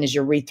stuck in his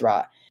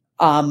urethra.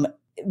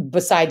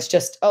 Besides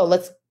just,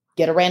 let's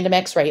get a random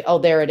x-ray. Oh,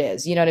 there it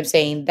is. You know what I'm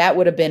saying? That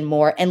would have been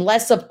more, and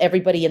less of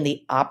everybody in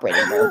the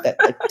operating room that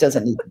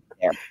doesn't need to be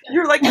there.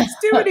 You're like, there's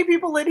too many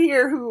people in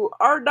here who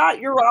are not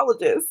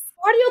urologists.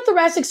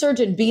 Cardiothoracic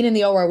surgeon being in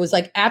the OR was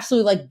like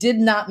absolutely like did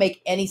not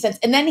make any sense.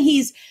 And then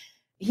he's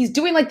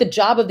doing like the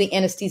job of the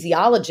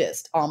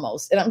anesthesiologist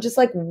almost. And I'm just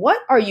like, what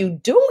are you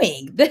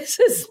doing? This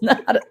is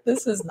not.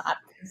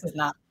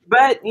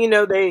 But,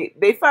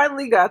 they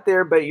finally got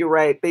there, but you're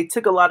right. They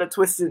took a lot of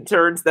twists and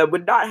turns that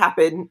would not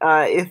happen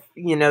if,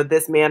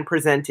 this man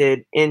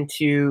presented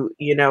into,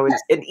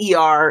 an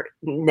ER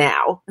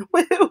now. It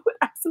would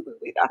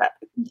absolutely not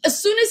happen. As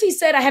soon as he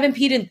said, I haven't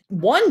peed in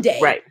one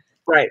day. Right.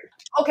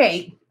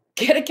 Okay,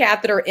 get a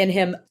catheter in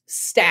him,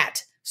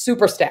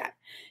 super stat,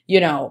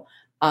 So.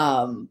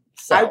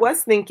 I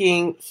was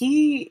thinking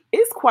he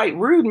is quite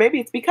rude. Maybe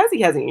it's because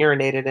he hasn't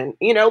urinated and,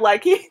 he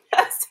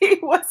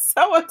was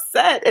so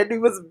upset and he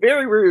was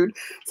very rude.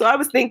 So I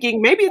was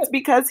thinking maybe it's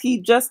because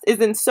he just is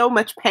in so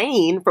much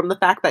pain from the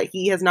fact that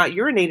he has not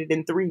urinated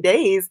in 3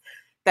 days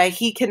that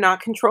he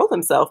cannot control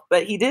himself.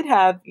 But he did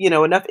have,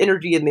 enough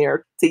energy in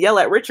there to yell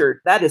at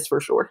Richard. That is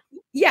for sure.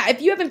 Yeah.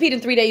 If you haven't peed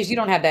in 3 days, you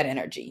don't have that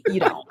energy. You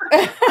don't.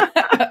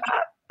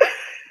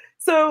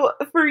 So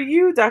for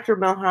you, Dr.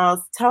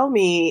 Milhouse, tell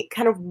me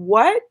kind of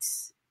what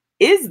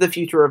is the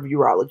future of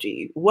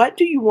urology? What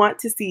do you want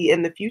to see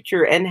in the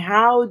future, and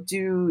how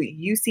do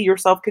you see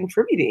yourself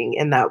contributing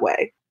in that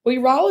way? Well,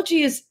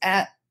 urology is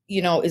a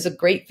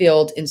great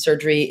field in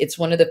surgery. It's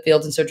one of the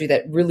fields in surgery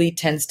that really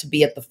tends to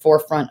be at the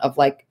forefront of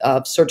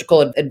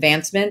surgical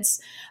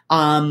advancements,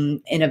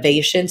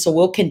 innovation. So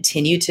we'll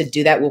continue to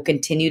do that. We'll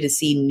continue to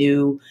see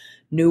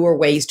newer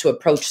ways to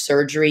approach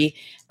surgery,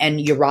 and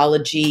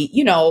urology,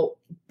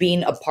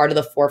 being a part of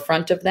the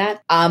forefront of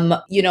that.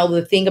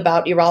 The thing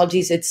about urology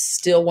is it's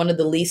still one of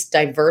the least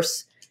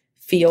diverse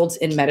fields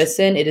in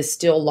medicine. It is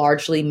still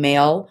largely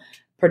male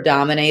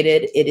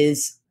predominated. It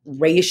is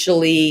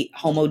racially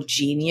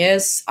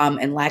homogeneous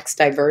and lacks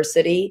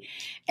diversity.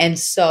 And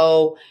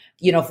so,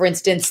 for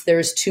instance,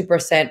 there's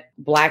 2%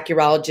 Black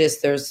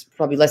urologists. There's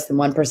probably less than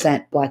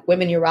 1% Black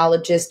women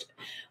urologists.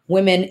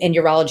 Women in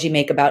urology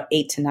make about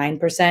 8 to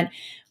 9%.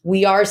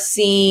 We are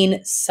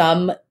seeing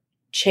some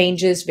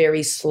changes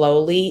very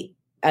slowly.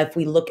 If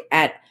we look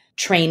at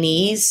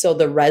trainees, so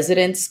the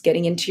residents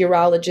getting into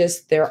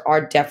urologists, there are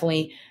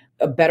definitely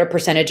a better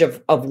percentage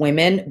of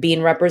women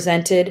being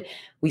represented.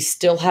 We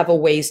still have a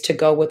ways to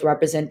go with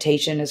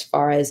representation as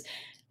far as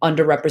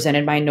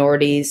underrepresented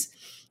minorities.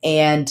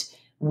 And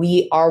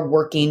we are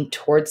working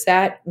towards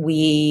that.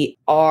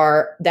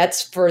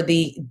 That's for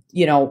the,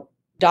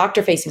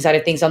 doctor facing side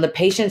of things. On the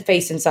patient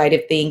facing side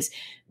of things,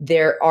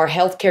 there are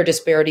healthcare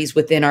disparities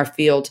within our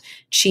field,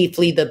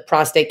 chiefly the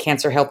prostate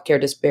cancer healthcare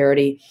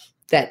disparity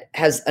that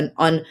has an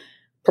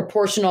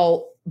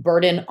unproportional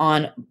burden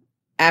on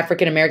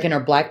African American or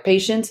Black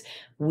patients.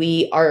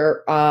 We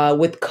are,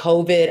 with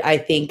COVID, I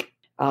think,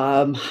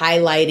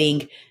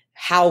 highlighting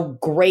how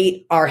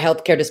great our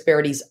healthcare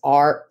disparities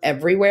are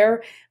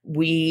everywhere.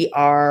 We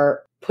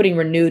are putting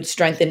renewed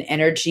strength and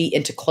energy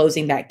into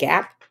closing that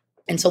gap.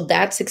 And so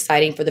that's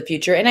exciting for the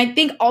future. And I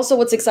think also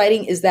what's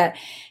exciting is that,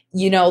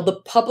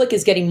 the public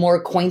is getting more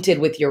acquainted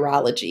with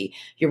urology.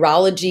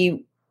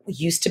 Urology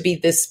used to be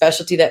this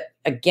specialty that,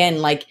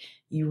 again,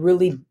 you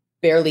really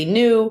barely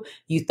knew.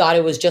 You thought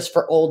it was just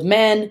for old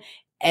men.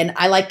 And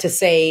I like to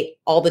say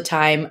all the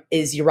time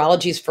is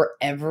urology is for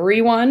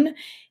everyone.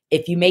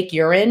 If you make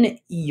urine,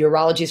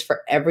 urology is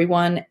for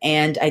everyone.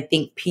 And I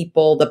think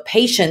the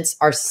patients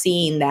are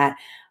seeing that,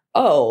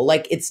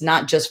 it's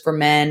not just for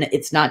men.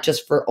 It's not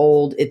just for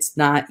old. It's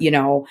not,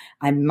 urologic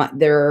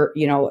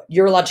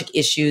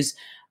issues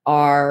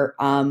are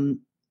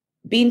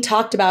being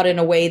talked about in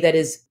a way that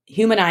is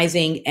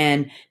humanizing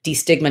and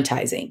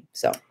destigmatizing.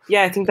 So,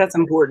 yeah, I think that's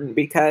important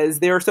because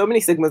there are so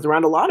many stigmas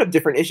around a lot of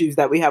different issues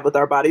that we have with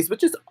our bodies,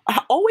 which has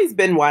always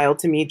been wild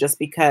to me, just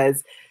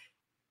because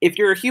if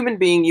you're a human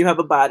being, you have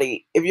a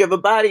body. If you have a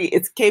body,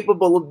 it's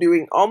capable of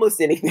doing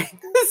almost anything.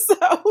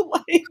 So,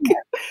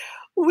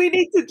 we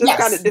need to just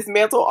kind of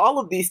dismantle all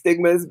of these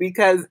stigmas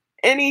because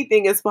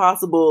anything is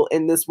possible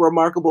in this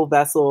remarkable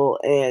vessel.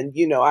 And,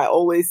 I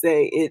always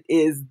say it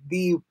is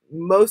the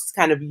most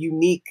kind of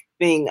unique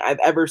thing I've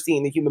ever seen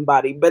in the human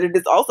body, but it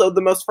is also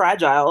the most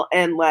fragile,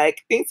 and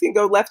things can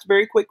go left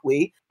very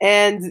quickly.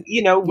 And,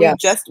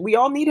 we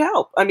all need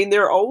help. I mean,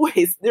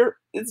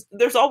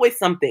 there's always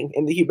something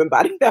in the human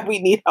body that we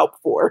need help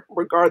for,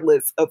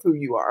 regardless of who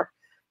you are.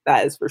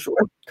 That is for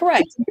sure.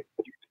 Correct.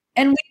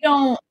 And we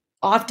don't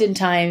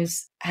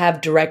oftentimes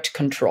have direct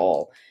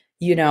control,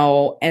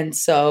 and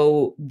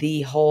so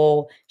the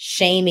whole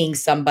shaming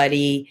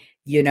somebody,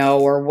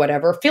 or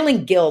whatever,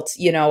 feeling guilt,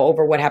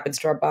 over what happens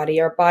to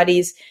our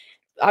bodies,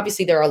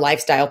 obviously there are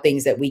lifestyle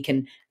things that we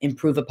can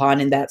improve upon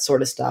and that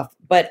sort of stuff,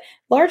 but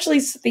largely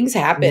things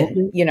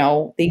happen,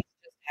 things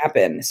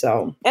happen.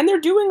 So, and they're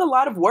doing a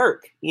lot of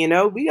work,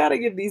 we got to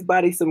give these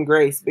bodies some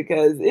grace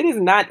because it is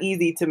not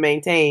easy to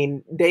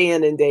maintain day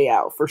in and day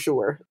out, for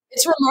sure.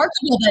 It's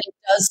remarkable that it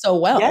does so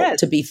well,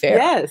 to be fair.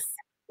 Yes.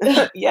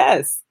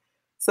 Yes.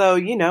 So,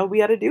 we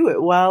got to do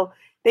it. Well,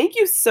 thank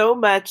you so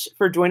much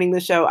for joining the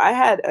show. I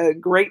had a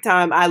great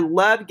time. I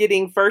love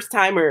getting first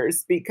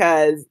timers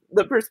because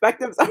the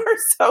perspectives are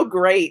so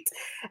great.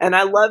 And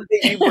I love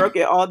that you broke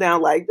it all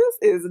down. We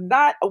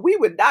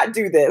would not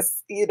do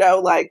this,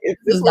 if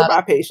this were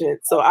my patient.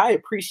 So I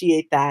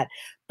appreciate that.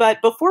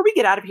 But before we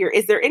get out of here,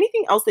 is there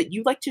anything else that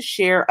you'd like to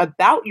share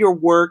about your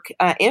work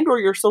and or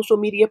your social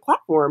media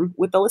platform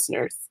with the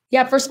listeners?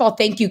 Yeah, first of all,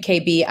 thank you,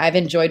 KB. I've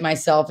enjoyed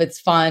myself. It's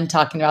fun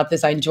talking about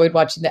this. I enjoyed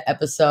watching the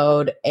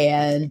episode,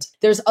 and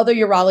there's other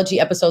urology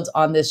episodes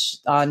on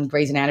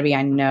Grey's Anatomy,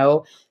 I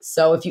know.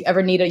 So if you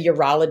ever need a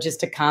urologist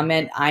to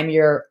comment, I'm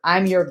your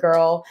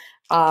girl.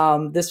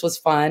 This was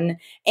fun.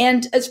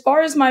 And as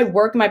far as my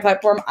work, my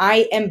platform,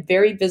 I am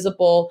very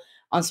visible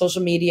on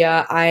social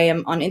media. I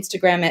am on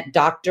Instagram at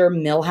Dr.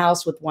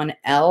 Millhouse with one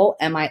L,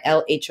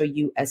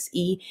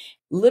 Milhouse.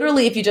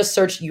 Literally, if you just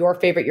search your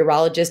favorite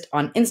urologist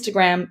on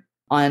Instagram,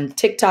 on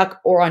TikTok,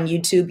 or on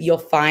YouTube, you'll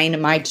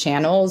find my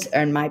channels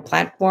and my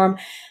platform.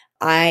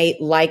 I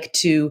like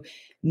to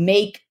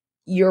make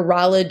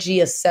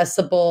urology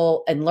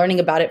accessible and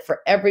learning about it for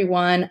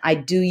everyone. I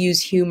do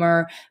use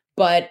humor,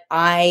 but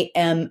I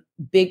am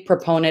big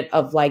proponent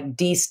of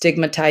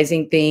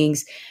destigmatizing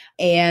things.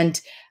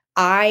 And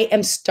I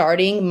am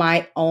starting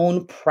my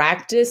own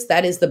practice.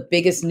 That is the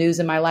biggest news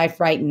in my life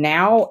right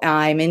now.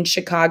 I'm in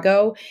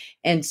Chicago.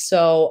 And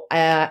so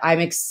I'm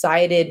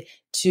excited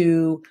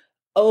to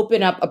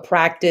open up a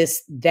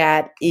practice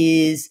that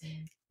is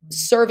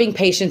serving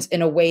patients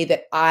in a way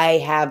that I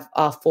have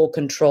full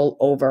control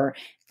over.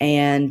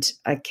 And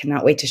I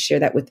cannot wait to share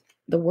that with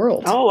the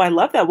world. Oh, I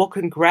love that. Well,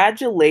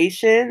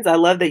 congratulations. I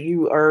love that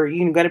you are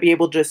going to be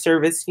able to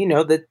service,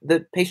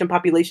 the patient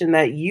population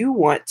that you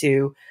want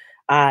to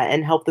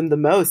and help them the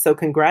most. So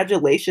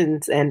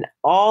congratulations and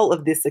all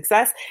of this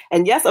success.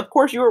 And yes, of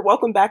course, you are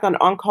welcome back on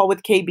Call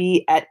with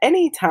KB at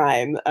any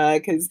time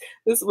because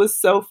this was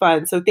so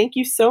fun. So thank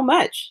you so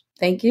much.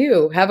 Thank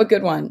you. Have a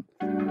good one.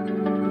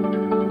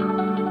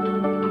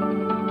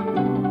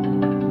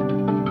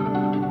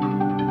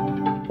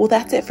 Well,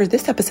 that's it for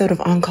this episode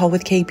of On Call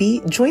with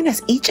KB. Join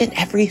us each and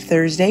every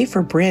Thursday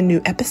for brand new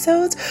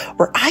episodes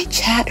where I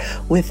chat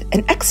with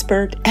an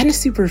expert and a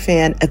super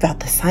fan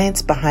about the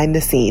science behind the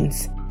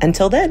scenes.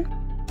 Until then,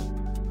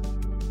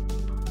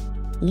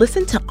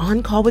 listen to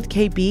On Call with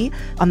KB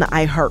on the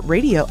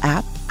iHeartRadio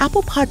app,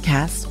 Apple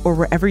Podcasts, or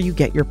wherever you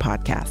get your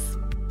podcasts.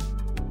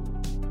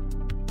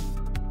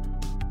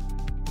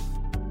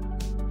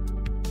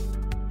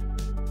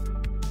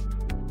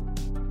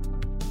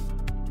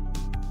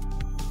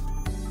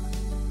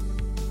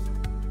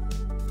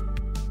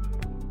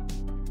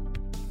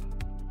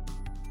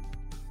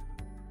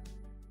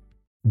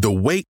 The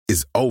wait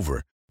is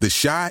over. The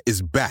Chi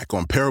is back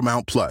on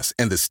Paramount Plus,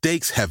 and the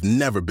stakes have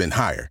never been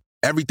higher.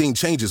 Everything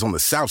changes on the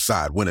South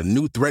Side when a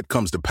new threat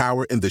comes to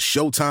power in the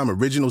Showtime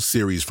original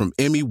series from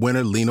Emmy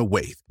winner Lena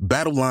Waithe.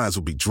 Battle lines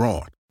will be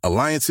drawn,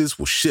 alliances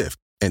will shift,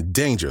 and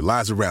danger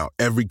lies around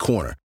every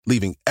corner,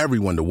 leaving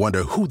everyone to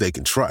wonder who they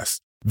can trust.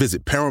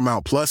 Visit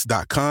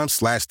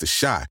ParamountPlus.com/The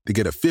Chi to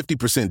get a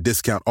 50%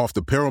 discount off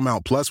the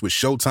Paramount Plus with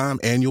Showtime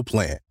annual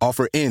plan.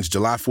 Offer ends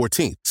July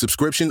 14th.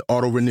 Subscription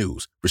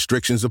auto-renews.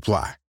 Restrictions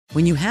apply.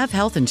 When you have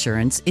health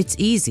insurance, it's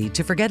easy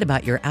to forget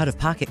about your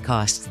out-of-pocket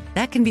costs.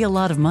 That can be a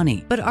lot of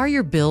money. But are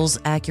your bills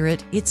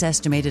accurate? It's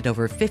estimated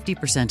over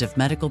 50% of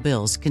medical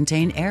bills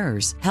contain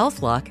errors.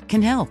 HealthLock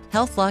can help.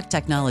 HealthLock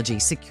technology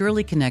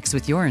securely connects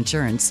with your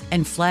insurance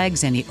and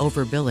flags any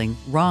overbilling,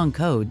 wrong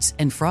codes,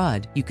 and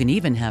fraud. You can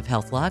even have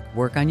HealthLock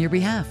work on your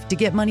behalf to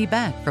get money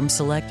back from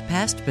select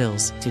past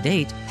bills. To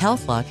date,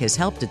 HealthLock has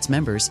helped its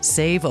members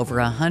save over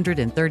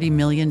 $130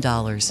 million.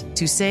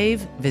 To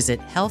save, visit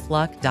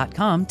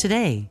healthlock.com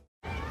today.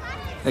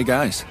 Hey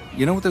guys,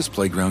 you know what this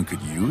playground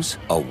could use?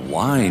 A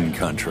wine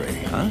country,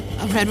 huh?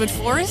 A redwood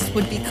forest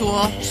would be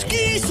cool.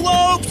 Ski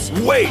slopes!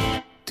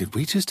 Wait! Did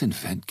we just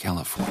invent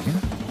California?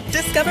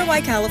 Discover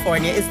why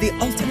California is the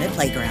ultimate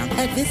playground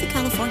at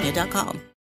visitcalifornia.com.